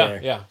others out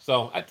there. Yeah.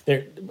 So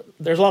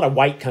there's a lot of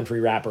white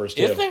country rappers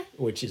too, is there?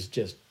 Which is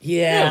just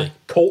Really?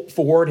 Colt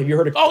Ford. Have you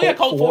heard of?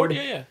 Colt Ford.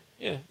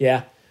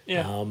 Yeah.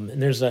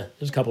 And there's a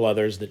couple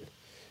others that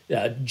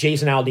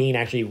Jason Aldean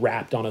actually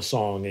rapped on a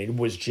song, and it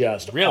was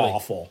just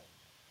awful.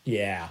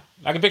 Yeah.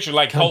 I can picture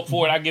like Colt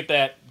Ford. I get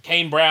that.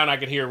 Kane Brown, I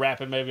could hear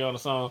rapping maybe on a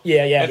song.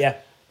 Yeah.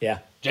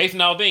 Jason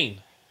Aldean.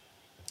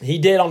 He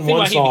did on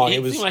one song.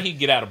 It seemed like he'd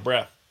get out of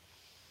breath.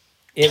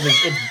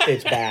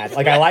 It's bad.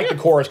 Like I like the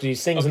chorus because he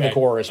sings in the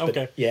chorus, but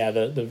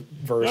the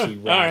verse he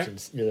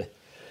raps. Right.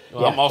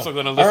 Well, I'm also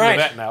going to listen to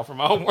that now for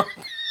my homework.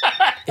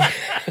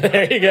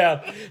 There you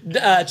go.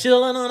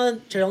 Chilling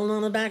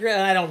on the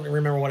background. I don't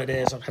remember what it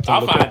is.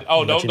 I'll find it.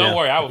 Oh, don't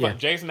worry. I will find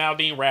Jason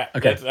Aldean rap.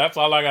 Okay. That's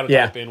all I got to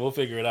type in. We'll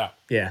figure it out.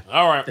 Yeah.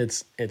 All right.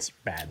 It's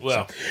bad.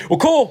 Well,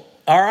 cool.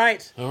 All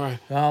right.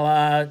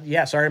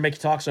 Well, sorry to make you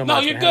talk so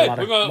much. No, you're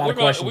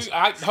good.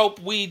 I hope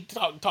we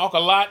talk a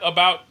lot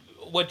about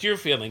what you're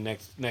feeling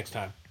next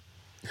time.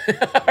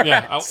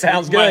 Yeah.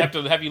 Sounds good. I might have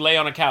to have you lay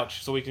on a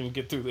couch so we can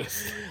get through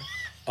this.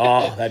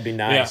 Oh, that'd be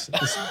nice. Yeah.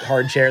 This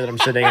hard chair that I'm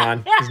sitting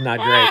on is not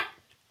great.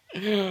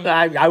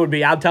 I would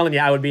be. I'm telling you,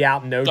 I would be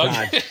out in no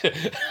time.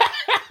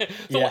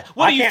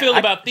 What do you feel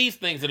about these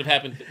things that have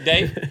happened,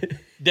 Dave?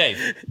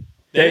 David.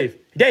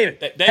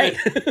 Hey.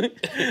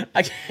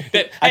 I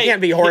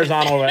can't be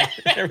horizontal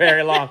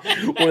very long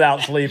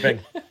without sleeping.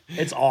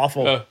 It's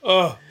awful.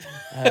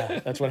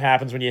 That's what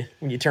happens when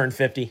you turn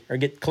 50 or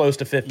get close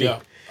to 50. Yeah,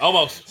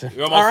 almost.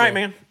 You're almost all right,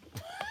 there. man.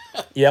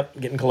 Yep,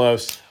 getting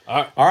close.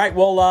 All right.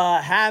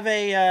 Well, have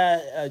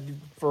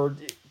for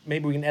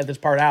maybe we can edit this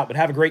part out, but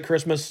have a great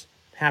Christmas.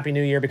 Happy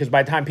New Year, because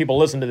by the time people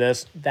listen to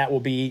this, that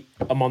will be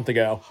a month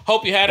ago.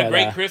 Hope you had a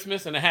great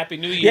Christmas and a Happy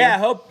New Year.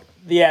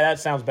 Yeah, that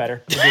sounds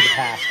better. We'll do the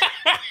past.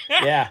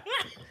 Yeah.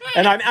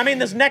 And I mean,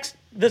 this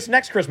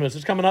next Christmas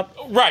is coming up.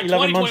 Right,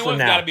 11 months from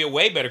now. 2021's got to be a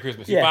way better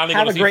Christmas. Yeah. You're finally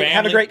going to see family.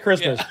 Have a great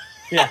Christmas.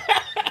 Yeah.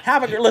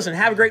 Have a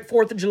great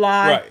 4th of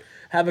July. Right.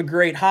 Have a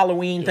great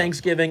Halloween,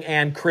 Thanksgiving,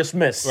 and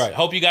Christmas. Right.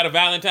 Hope you got a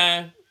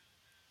Valentine.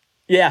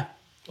 Yeah.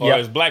 Or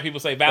as black people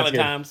say,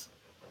 Valentine's.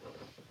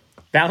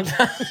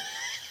 Valentine's.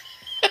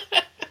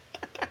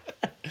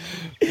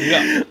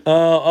 Yeah.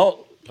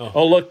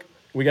 Look,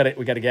 we got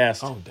a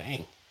guest. Oh,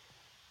 dang.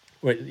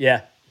 Wait,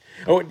 yeah.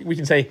 Oh, we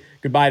can say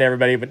goodbye to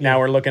everybody, but now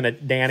we're looking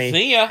at Danny.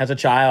 See ya. Has a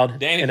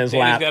child in his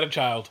lap. Danny's got a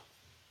child.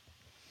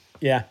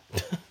 Yeah.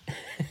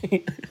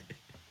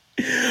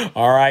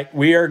 All right,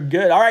 we are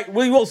good. All right,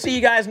 we will see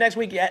you guys next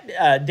week.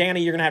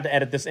 Danny, you're gonna have to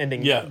edit this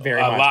ending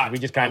very much. Lot. We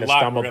just kind of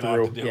stumbled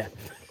through.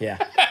 Yeah.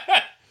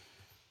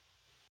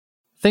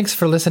 Thanks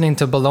for listening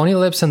to Baloney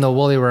Lips and the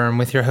Woolly Worm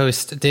with your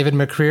host David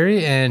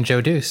McCreary and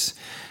Joe Deuce.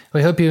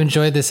 We hope you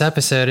enjoyed this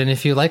episode, and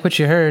if you like what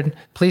you heard,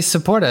 please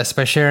support us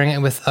by sharing it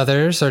with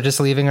others or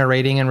just leaving a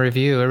rating and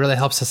review. It really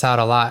helps us out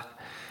a lot.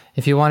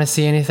 If you want to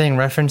see anything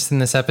referenced in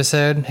this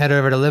episode, head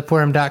over to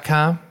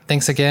lipworm.com.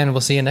 Thanks again.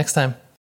 We'll see you next time.